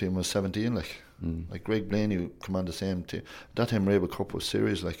Rabbit Cup team was 17. Like Greg Blaney commanded the same team. At that time, Rabbit Cup was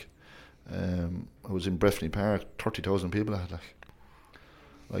serious. Like I was in Breffni Park, 30,000 people. I had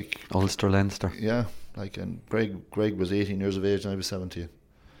like Ulster, Leinster. Yeah, like and Greg was 18 years of age and I was 17.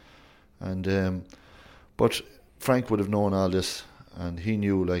 And but Frank would have known all this, and he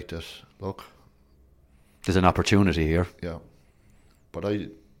knew like that. Look, There's an opportunity here. Yeah. But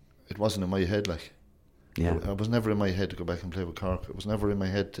it wasn't in my head, like. Yeah. I was never in my head to go back and play with Cork. It was never in my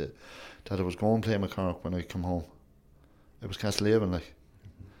head that I was going to play with Cork when I come home. It was Castlehaven, like.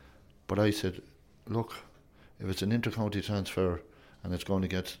 But I said, look, if it's an inter-county transfer and it's going to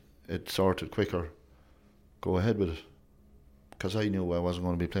get it sorted quicker, go ahead with it. Because I knew I wasn't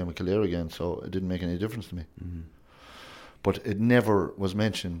going to be playing with Kildare again, so it didn't make any difference to me. Mm-hmm. But it never was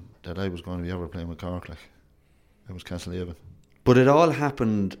mentioned that I was going to be ever playing with Cork, like. It was Castlehaven. But it all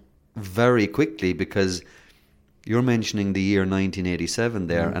happened very quickly, because you're mentioning the year 1987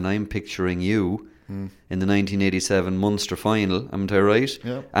 there, and I'm picturing you in the 1987 Munster final, am I right?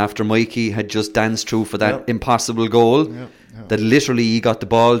 Yeah. After Mikey had just danced through for that impossible goal, that literally he got the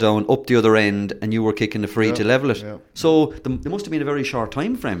ball down up the other end and you were kicking the free to level it. So there must have been a very short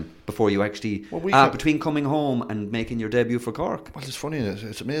time frame before you actually, between coming home and making your debut for Cork. Well, it's funny,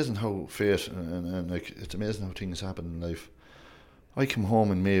 it's amazing how fate and like, it's amazing how things happen in life. I came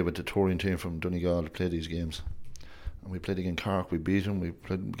home in May with the touring team from Donegal to play these games. And we played against Cork, we beat them. We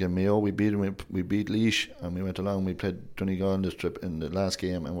played against Mayo, we beat them. We beat Laois, and we went along. We played Donegal on this trip in the last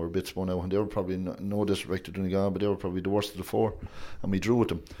game, and we were a bit spun out. And they were probably, no disrespect to Donegal, but they were probably the worst of the four, and we drew with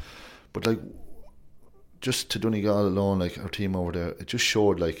them. But like, just to Donegal alone, like our team over there, it just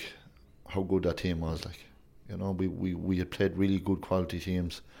showed like how good that team was. Like, you know, we had played really good quality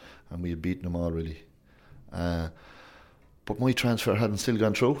teams, and we had beaten them all really. But my transfer hadn't still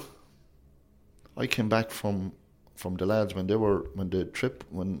gone through. I came back from the lads when the trip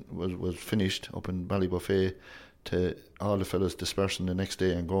was finished up in Ballybuffet, to all the fellas dispersing the next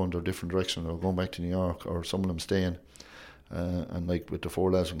day and going their different direction, or going back to New York, or some of them staying. And like with the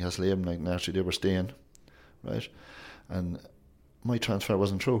four lads from Castlehaven, like naturally they were staying, right? And my transfer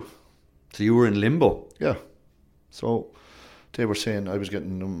wasn't through. So you were in limbo. Yeah. So they were saying, I was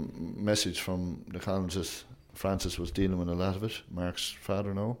getting a message from the Collinses. Francis was dealing with a lot of it, Mark's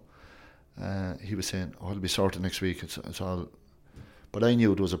father now. He was saying, it'll be sorted next week, it's all. But I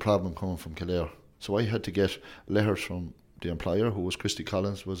knew there was a problem coming from Kildare. So I had to get letters from the employer, who was Christy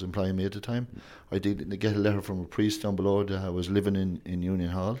Collins, was employing me at the time. I did get a letter from a priest down below that I was living in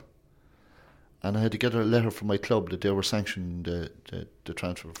Union Hall. And I had to get a letter from my club that they were sanctioning the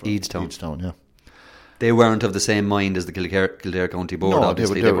transfer from Eadstown, yeah. They weren't of the same mind as the Kildare County Board, no,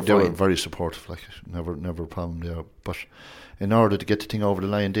 obviously. They were very supportive, like, never a problem there. But in order to get the thing over the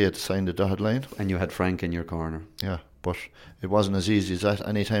line, they had to sign the dotted line. And you had Frank in your corner. Yeah, but it wasn't as easy as that.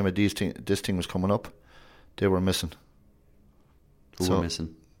 Any time this thing was coming up, they were missing. Who were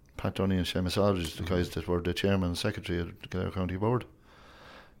missing? Pat Downey and Seamus Aldridge, the guys that were the chairman and secretary of the Kildare County Board.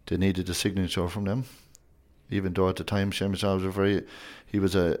 They needed a signature from them. Even though at the time Seamus Aldridge he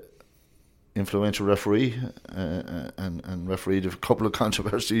was a influential referee and refereed a couple of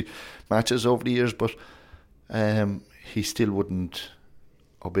controversy matches over the years, but he still wouldn't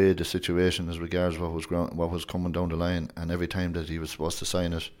obey the situation as regards what was coming down the line, and every time that he was supposed to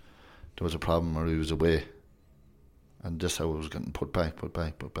sign it, there was a problem or he was away, and this how it was getting put back.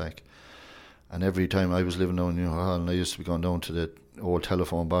 And every time I was living down in Union Hall, and I used to be going down to the old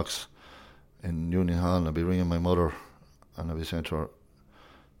telephone box in Union Hall, and I'd be ringing my mother, and I'd be saying to her,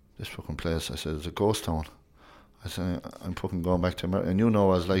 this fucking place, I said, it's a ghost town. I said, I'm fucking going back to America. And you know,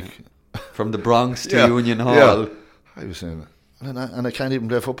 I was like... From the Bronx to Union Hall. Yeah. I was saying, and I can't even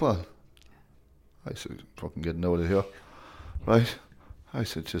play football. I said, fucking getting out of here. Right? I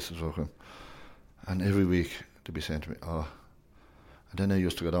said, this is fucking... And every week, they'd be saying to me, oh... And then I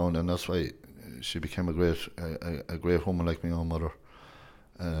used to go down, and that's why she became a great woman like my own mother.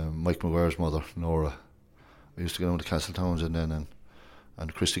 Mike Maguire's mother, Nora. I used to go down to Castletownshend and then,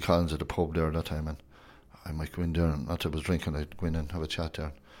 and Christy Collins at the pub there at that time, and I might go in there, and after I was drinking, I'd go in and have a chat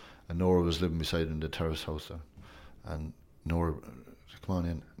there. And Nora was living beside in the terrace house there. And Nora said, come on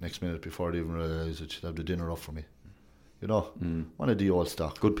in, next minute before they even realised it, she'd have the dinner up for me. You know, one of the old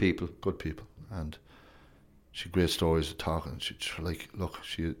stock. Good people. And she had great stories to talk, and she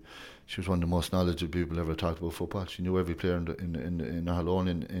was one of the most knowledgeable people ever talked about football. She knew every player in not alone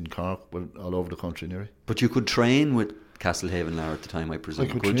in Cork, but all over the country nearly. But you could train with Castlehaven Lair at the time, I presume.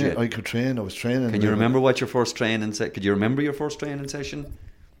 I could train. I was training. Can you remember what your first training? Could you remember your first training session?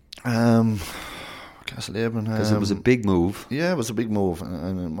 Castlehaven, because it was a big move. Yeah, it was a big move,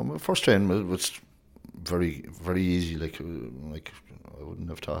 and my first training was very, very easy. Like I wouldn't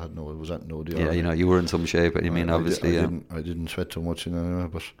have thought. It was that no deal. Yeah, you know, you were in some shape. I mean, obviously, I didn't sweat too much in anyway,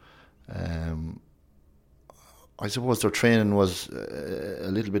 but I suppose their training was a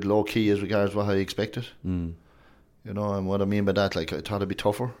little bit low key as regards what I expected. You know, and what I mean by that, like, I thought it'd be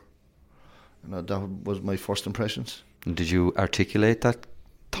tougher. You know, that was my first impressions. And did you articulate that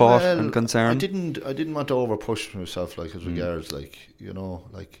thought and concern? I didn't want to over push myself, like, as regards, like, you know,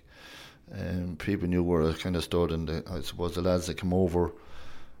 like, people knew where I kind of stood, and I suppose the lads that came over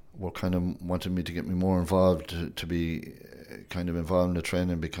were kind of wanted me to get me more involved, to be kind of involved in the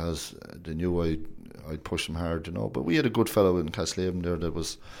training, because they knew I'd push them hard, you know. But we had a good fellow in Castlehaven there that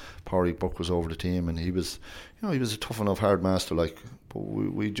was, Pádraig Buck was over the team, and he was a tough enough hard master, like, but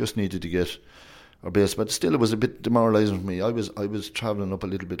we just needed to get our base. But still, it was a bit demoralising for me. I was travelling up a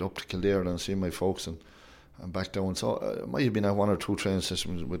little bit up to Kildare and seeing my folks and back down. So it might have been at 1 or 2 training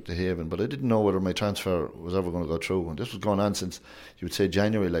sessions with the Haven, but I didn't know whether my transfer was ever going to go through. And this was going on since, you would say,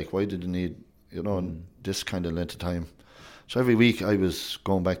 January. Like, why did you need, you know, and this kind of length of time. So every week I was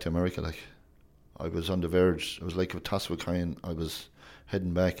going back to America. Like, I was on the verge. It was like a toss of a coin. I was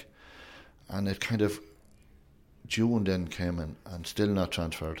heading back, and it kind of, June then came in and still not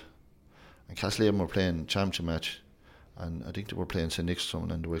transferred. And Castlehaven were playing championship match, and I think they were playing St. Nick's or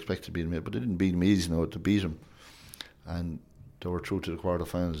something, and they were expected to beat them, but they didn't beat them easy now to beat them, and they were through to the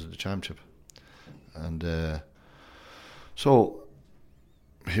quarterfinals of the championship. And so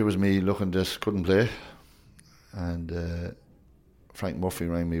here was me looking at this, couldn't play, and Frank Murphy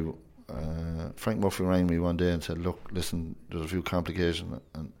rang me one day and said, look, listen, there's a few complications.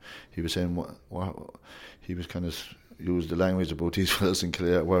 And he was saying, what he was kind of used the language about these fellas in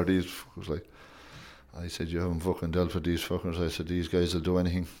Kildare, where these was like, I said, you haven't fucking dealt with these fuckers. I said, these guys will do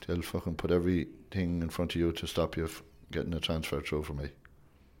anything. They'll fucking put everything in front of you to stop you getting a transfer through for me.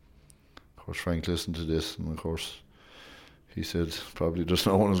 Of course, Frank listened to this, and of course he said, probably there's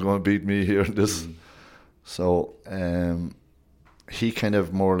no one who's going to beat me here in this. So he kind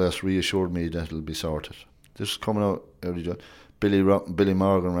of more or less reassured me that it'll be sorted. This was coming out early June. Billy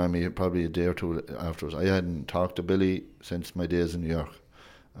Morgan rang me probably a day or two afterwards. I hadn't talked to Billy since my days in New York,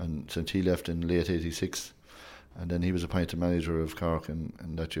 and since he left in late '86, and then he was appointed manager of Cork in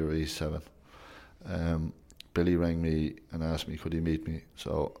that year, '87. Billy rang me and asked me could he meet me.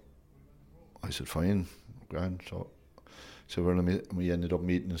 So I said fine, grand. So we ended up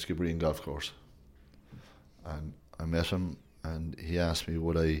meeting in Skibbereen Golf Course, and I met him, and he asked me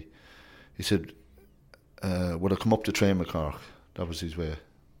would I come up to train with Cork? That was his way.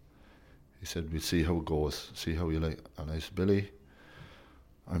 He said, we'll see how it goes, see how you like. And I said, Billy,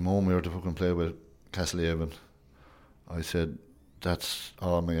 I'm home here to fucking play with Castlehaven. I said, that's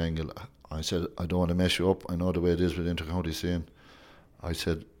all my angle. I said, I don't want to mess you up. I know the way it is with inter-county scene. I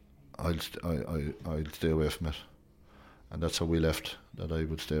said, I'll stay away from it. And that's how we left, that I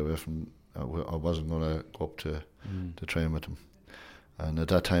would stay away from. I wasn't going to go up to train with him. And at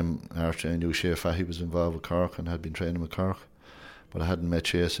that time, Archie, I knew Shea Fahy was involved with Cork and had been training with Cork, but I hadn't met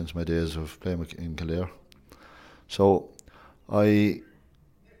Shea since my days of playing in Kildare. So I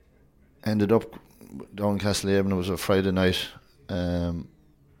ended up down in Castlehaven. It was a Friday night.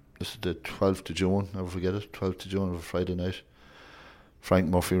 This is the 12th of June, never forget it, 12th of June, it was a Friday night. Frank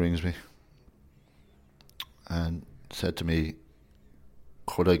Murphy rings me and said to me,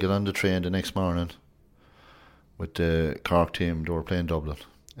 could I get on the train the next morning with the Cork team? They were playing Dublin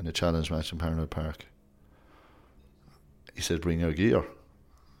in a challenge match in Parnell Park. He said, bring your gear.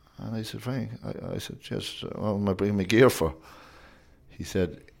 And I said, Frank, I said, yes, what am I bringing my gear for? He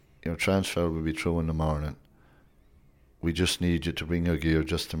said, your transfer will be through in the morning. We just need you to bring your gear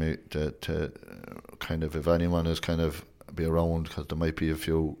just to make, to kind of, if anyone is kind of be around, because there might be a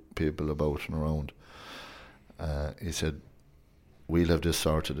few people about and around. He said, we'll have this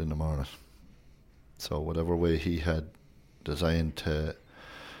sorted in the morning. So whatever way he had designed to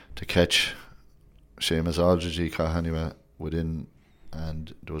catch Seamus Aldridge, Cahanua within,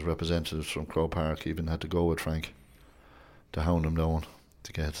 and there was representatives from Croke Park even had to go with Frank to hound him down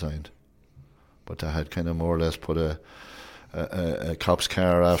to get it signed. But they had kind of more or less put a cop's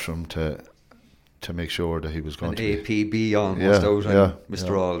car after him to make sure that he was going to APB almost out on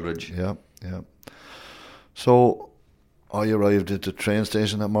Mr. Aldridge. Yeah. So I arrived at the train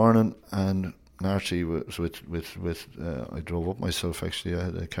station that morning, and Archie was with I drove up myself actually. I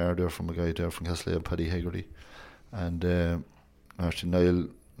had a car there from a guy there from Castlehaven, Paddy Hegarty, and Archie, Niall,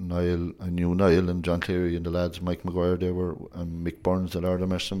 I knew Niall and John Cleary and the lads, Mike Maguire, they were, and Mick Burns, the Lord of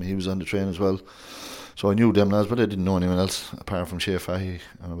Mercy, he was on the train as well. So I knew them lads, but I didn't know anyone else apart from Shea Fahy,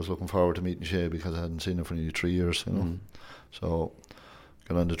 and I was looking forward to meeting Shea because I hadn't seen him for nearly 3 years, you know. So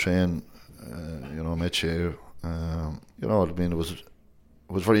got on the train, met Shea, you know what I mean. It was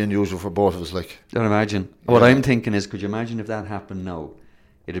very unusual for both of us. Like, don't imagine. What I'm thinking is, could you imagine if that happened now?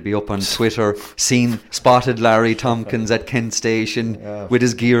 It'd be up on Twitter, spotted Larry Tompkins at Kent Station with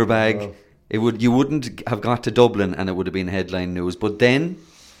his gear bag. You wouldn't have got to Dublin and it would have been headline news. But then,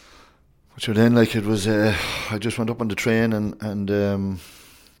 like, it was. I just went up on the train and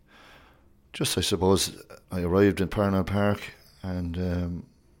just, I suppose, I arrived in Parnell Park and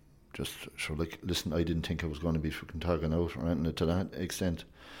just sort of like, listen, I didn't think I was going to be fucking tagging out or anything to that extent.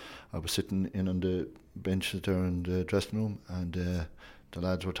 I was sitting in on the bench there in the dressing room, and the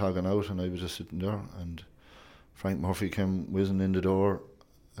lads were tagging out, and I was just sitting there, and Frank Murphy came whizzing in the door,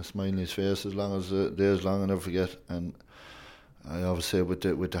 a smile on his face as long as days long, I'll never forget. And I always say with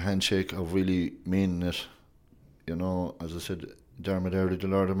the handshake of really meaning it, you know, as I said, Dermot Early, the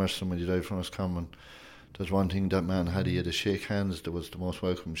Lord of Mercy, when he died from us common, there's one thing that man had, he had to shake hands. That was the most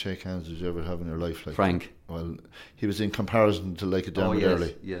welcome shake hands you ever have in your life. Like Frank. Well, he was in comparison to like a Dermot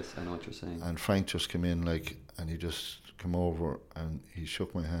Early. Yes, I know what you're saying. And Frank just came in and he just came over and he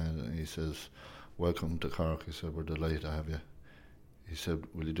shook my hand and he says, "Welcome to Cork." He said, "We're delighted to have you." He said,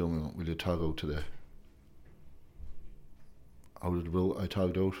 will you tag out today?" Out of the blue, I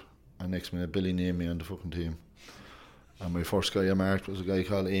tagged out, and next minute Billy named me on the fucking team. And my first guy I marked was a guy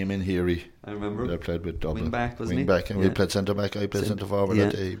called Eamon Heary. I remember. I played with Dublin. Wing back, wasn't he? Wing back, and we played centre back. I played centre forward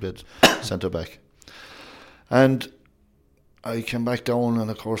that day. He played centre back. And I came back down,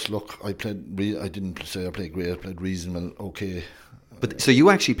 and of course, look, I didn't say I played great. I played reasonable, okay. But so you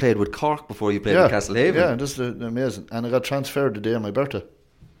actually played with Cork before you played with Castlehaven? Yeah, that's amazing. And I got transferred the day of my birthday,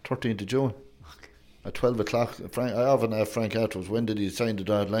 13th of June. At 12 o'clock, I often asked Frank afterwards, when did he sign the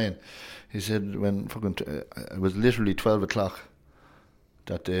dotted line? He said when fucking it was literally 12 o'clock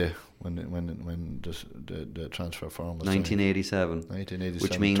that day when the transfer form was 1987. signed. 1987,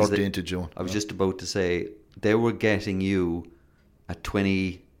 which means 13th of June. I was just about to say, they were getting you at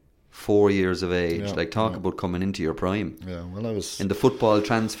 24 years of age. Talk about coming into your prime. Yeah, well, I was... In the football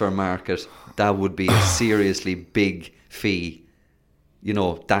transfer market, that would be a seriously big fee. You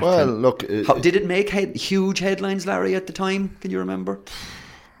know, that. Well, look... did it make huge headlines, Larry, at the time? Can you remember?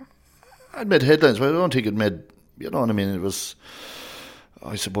 It made headlines, but I don't think it made... You know what I mean? It was...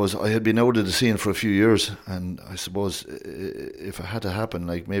 I suppose I had been out of the scene for a few years, and I suppose if it had to happen,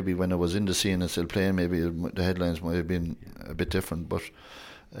 like maybe when I was in the scene and still playing, maybe the headlines might have been a bit different. But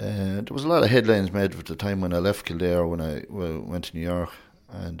there was a lot of headlines made at the time when I left Kildare, when I went to New York,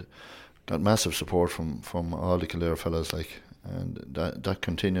 and got massive support from all the Kildare fellas, like, and that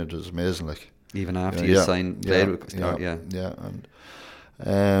continued. It was amazing, like. Even after you signed, played with Start, yeah.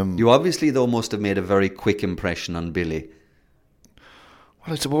 And you obviously though must have made a very quick impression on Billy.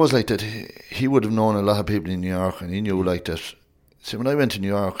 Well, I suppose like that he would have known a lot of people in New York, and he knew like that. See, when I went to New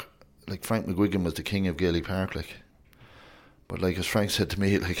York, like Frank McGuigan was the king of Gaelic Park, like. But like as Frank said to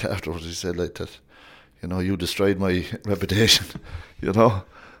me, like afterwards, he said like that, you know, you destroyed my reputation, you know.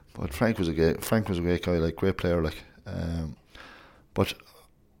 But Frank was a great guy, like great player, like. But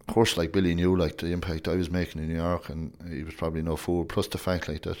of course, like Billy knew like the impact I was making in New York, and he was probably no fool. Plus the fact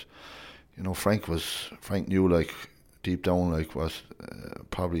like that, you know, Frank knew like. Deep down, like what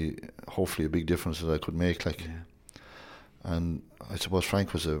probably, hopefully, a big difference that I could make, like, and I suppose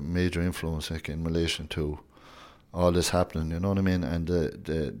Frank was a major influence, like, in relation to all this happening. You know what I mean? And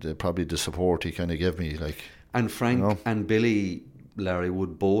the probably the support he kind of gave me, like. And Frank and Billy, Larry,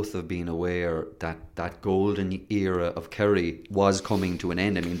 would both have been aware that golden era of Kerry was coming to an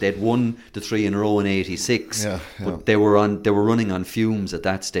end. I mean, they'd won the 3 in a row in '86, but they were running on fumes at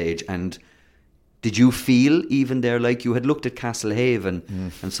that stage. And did you feel even there like you had looked at Castlehaven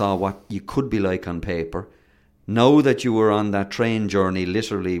and saw what you could be like on paper? Now that you were on that train journey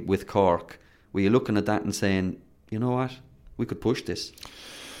literally with Cork, were you looking at that and saying, you know what, we could push this?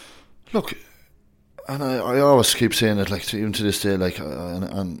 Look, and I always keep saying it, like, even to this day, like,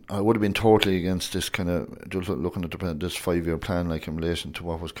 and I would have been totally against this kind of, just looking at this 5-year plan, like, in relation to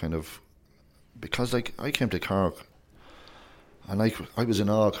what was kind of, because, like, I came to Cork, and like I was in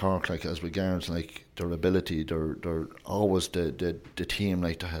awe of Cork, like, as regards like their ability, they're always the team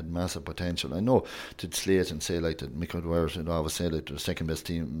like that had massive potential. I know to slate and say like that Mick O'Dwyer would always say like they're the second best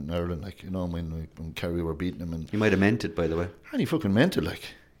team in Ireland, like, you know, when Kerry were beating them, and he might have meant it, by the way. And he fucking meant it, like,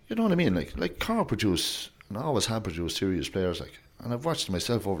 you know what I mean? Like Cork produce, and always have produced serious players, like, and I've watched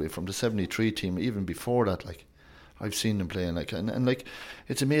myself over from the '73 team, even before that, like. I've seen them playing, like, and like,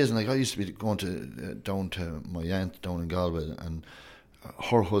 it's amazing. Like, I used to be going down to my aunt down in Galway, and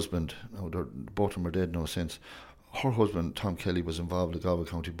her husband, both of them are dead now since. Her husband, Tom Kelly, was involved with the Galway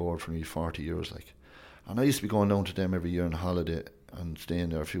County Board for nearly 40 years, like, and I used to be going down to them every year on holiday and staying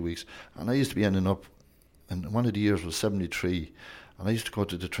there a few weeks. And I used to be ending up, and one of the years was '73, and I used to go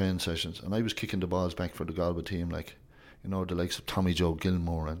to the train sessions, and I was kicking the balls back for the Galway team, like, you know, the likes of Tommy Joe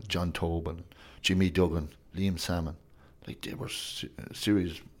Gilmore and John Tobin, and Jimmy Duggan, Liam Salmon, like, they were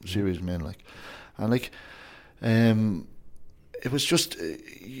serious men, like, and like, it was just,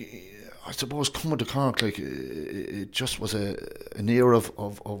 I suppose coming to Cork, like it just was an era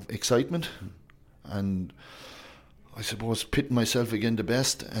of excitement, and I suppose pitting myself again the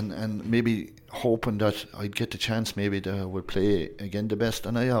best, and maybe hoping that I'd get the chance maybe that I would play again the best.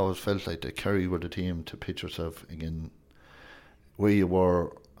 And I always felt like that Kerry were the team to pitch yourself again where you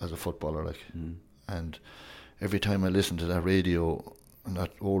were as a footballer, like. And every time I listened to that radio, and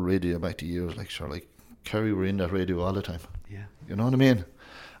that old radio back to years, like sure, like Kerry were in that radio all the time. Yeah. You know what I mean?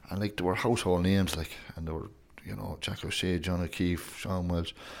 And like there were household names, like, and there were, you know, Jack O'Shea, John O'Keefe, Sean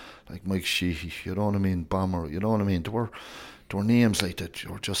Welch, like Mike Sheehy, you know what I mean, Bomber, you know what I mean. There were names like that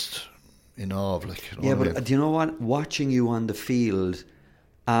you were just in awe of, like. You know what I mean? Do you know what? Watching you on the field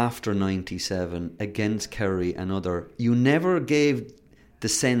after '97 against Kerry and other, you never gave the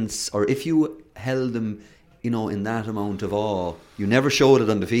sense, or if you held them, you know, in that amount of awe, you never showed it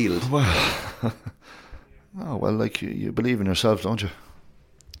on the field. Well, oh well, like you believe in yourself, don't you?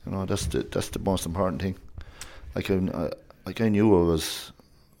 You know, that's the most important thing. I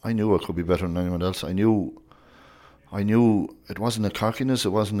knew I could be better than anyone else. I knew it wasn't a cockiness, it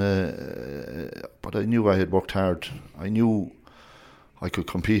wasn't but I knew I had worked hard. I knew I could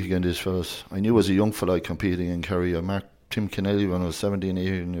compete against these fellas. I knew as a young fella competing in Kerry. I marked Tim Kennelly when I was 17,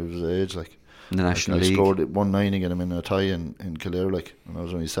 18 years of age, like. In the National League. I scored 1-9 against him in a tie in Kildare, like, when I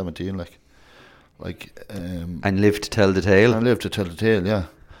was only 17, like. And lived to tell the tale. And lived to tell the tale, yeah.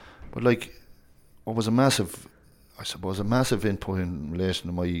 But like, what was a massive input in relation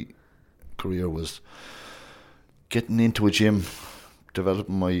to my career was getting into a gym,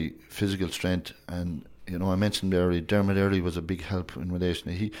 developing my physical strength, and you know, I mentioned earlier, Dermot Earley was a big help in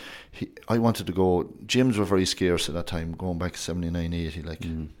relation to I wanted to go. Gyms were very scarce at that time, going back 79, 80, like.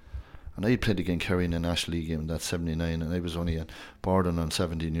 And I played against Kerry in a National League game in that 79, and I was only bordering on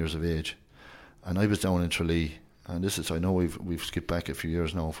 17 years of age, and I was down in Tralee. And this is, I know we've skipped back a few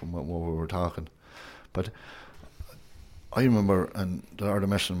years now from what we were talking, but I remember, and the Ard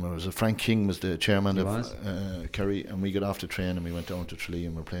Messenger was Frank King was the chairman of Kerry, and we got off the train and we went down to Tralee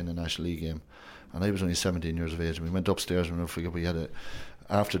and we were playing a National League game, and I was only 17 years of age, and we went upstairs and we had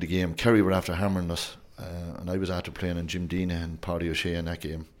after the game, Kerry were after hammering us, and I was after playing in Jim Dean and Paddy O'Shea in that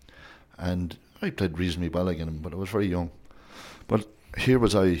game, and I played reasonably well against him, but I was very young. But here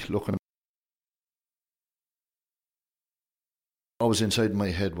was I looking. What was inside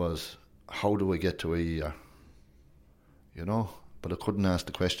my head was, how do I get to AER? You know, but I couldn't ask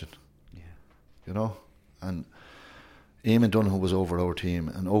the question. Yeah. You know, and Eamon Donoghue was over our team,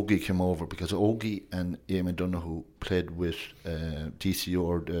 and Ogie came over because Ogie and Eamon Donoghue played with DCO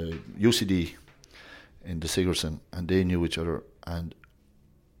or UCD in the Sigerson, and they knew each other. And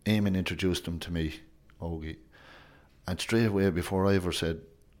Eamon introduced them to me, Ogie, and straight away before I ever said,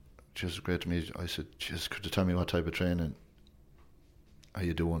 "Just great to meet you," I said, "Just could you tell me what type of training are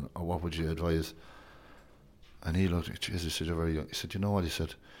you doing, or what would you advise?" And he looked at me, he said, "You're very young." He said, "You know what?" He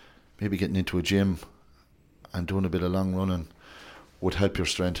said, "Maybe getting into a gym and doing a bit of long running would help your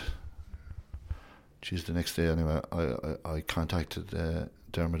strength." Geez, the next day anyway, I contacted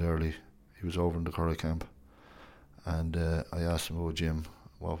Dermot Earley. He was over in the Curragh camp, and I asked him about a gym,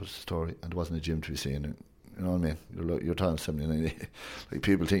 what was the story, and there wasn't a gym to be seen. You know what I mean? You're talking 79, like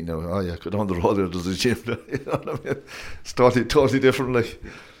people think now, oh yeah, go down the road there's a gym. You know what I mean? It's totally different. Like,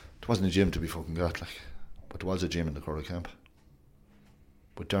 there wasn't a gym to be fucking got, like, but there was a gym in the Curragh camp.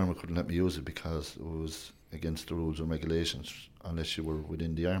 But Dermot couldn't let me use it because it was against the rules and regulations unless you were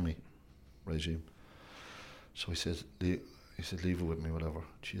within the army regime. So he said, leave it with me, whatever.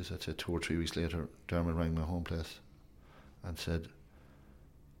 Jeez, I'd say 2 or 3 weeks later, Dermot rang my home place and said,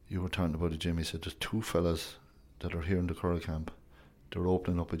 "You were talking about a gym." He said, "There's 2 fellas that are here in the Curragh camp. They're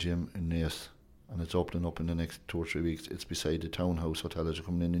opening up a gym in Naas, and it's opening up in the next 2 or 3 weeks. It's beside the Townhouse Hotel as you're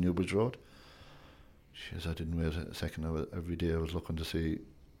coming in the Newbridge Road." Jeez, I didn't wait a second. Every day I was looking to see,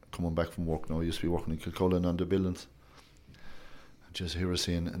 coming back from work now, I used to be working in Kilcullen on the buildings. And just here I was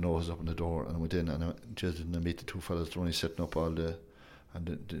seeing a nose up in the door, and I went in, and I just didn't meet the 2 fellas. They're only setting up all the,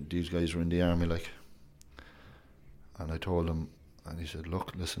 and these guys were in the army, like. And I told him, and he said,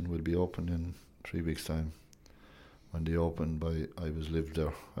 "Look, listen, we'll be open in 3 weeks' time." When they opened, I lived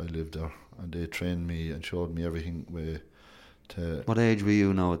there, and they trained me and showed me everything. What age were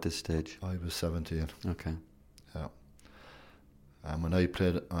you now at this stage? I was 17. Okay. Yeah. And when I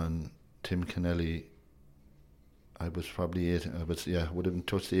played on Tim Kennelly, I was probably 18. Would have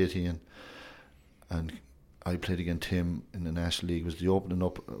touched the 18. And I played against Tim in the National League. It was the opening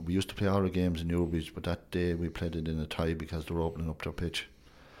up. We used to play our games in Newbridge, but that day we played it in a tie because they were opening up their pitch.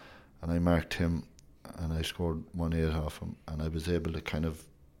 And I marked him, and I scored 1-8 off him, and I was able to kind of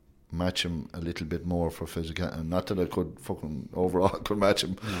match him a little bit more for physicality. Not that I could fucking overall could match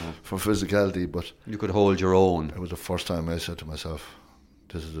him for physicality, but you could hold your own. It was the first time I said to myself,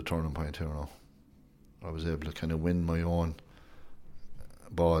 this is the turning point here now. I was able to kind of win my own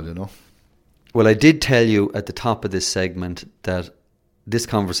ball, you know. Well, I did tell you at the top of this segment that this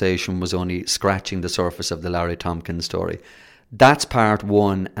conversation was only scratching the surface of the Larry Tompkins story. That's part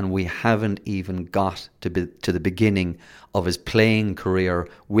one, and we haven't even got to the beginning of his playing career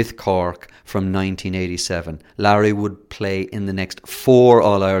with Cork from 1987. Larry would play in the next 4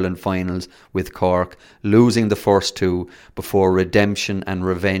 All-Ireland finals with Cork, losing the first 2 before redemption and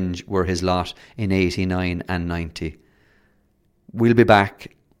revenge were his lot in 89 and 90. We'll be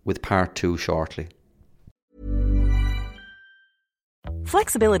back with part 2 shortly.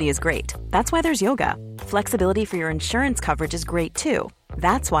 Flexibility is great. That's why there's yoga. Flexibility for your insurance coverage is great too.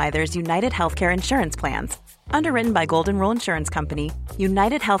 That's why there's United Healthcare Insurance Plans. Underwritten by Golden Rule Insurance Company,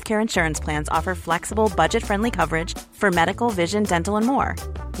 United Healthcare Insurance Plans offer flexible, budget-friendly coverage for medical, vision, dental, and more.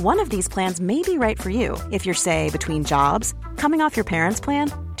 One of these plans may be right for you if you're, say, between jobs, coming off your parents'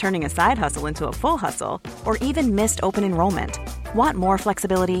 plan, turning a side hustle into a full hustle, or even missed open enrollment. Want more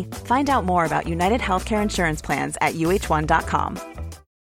flexibility? Find out more about United Healthcare Insurance Plans at uh1.com.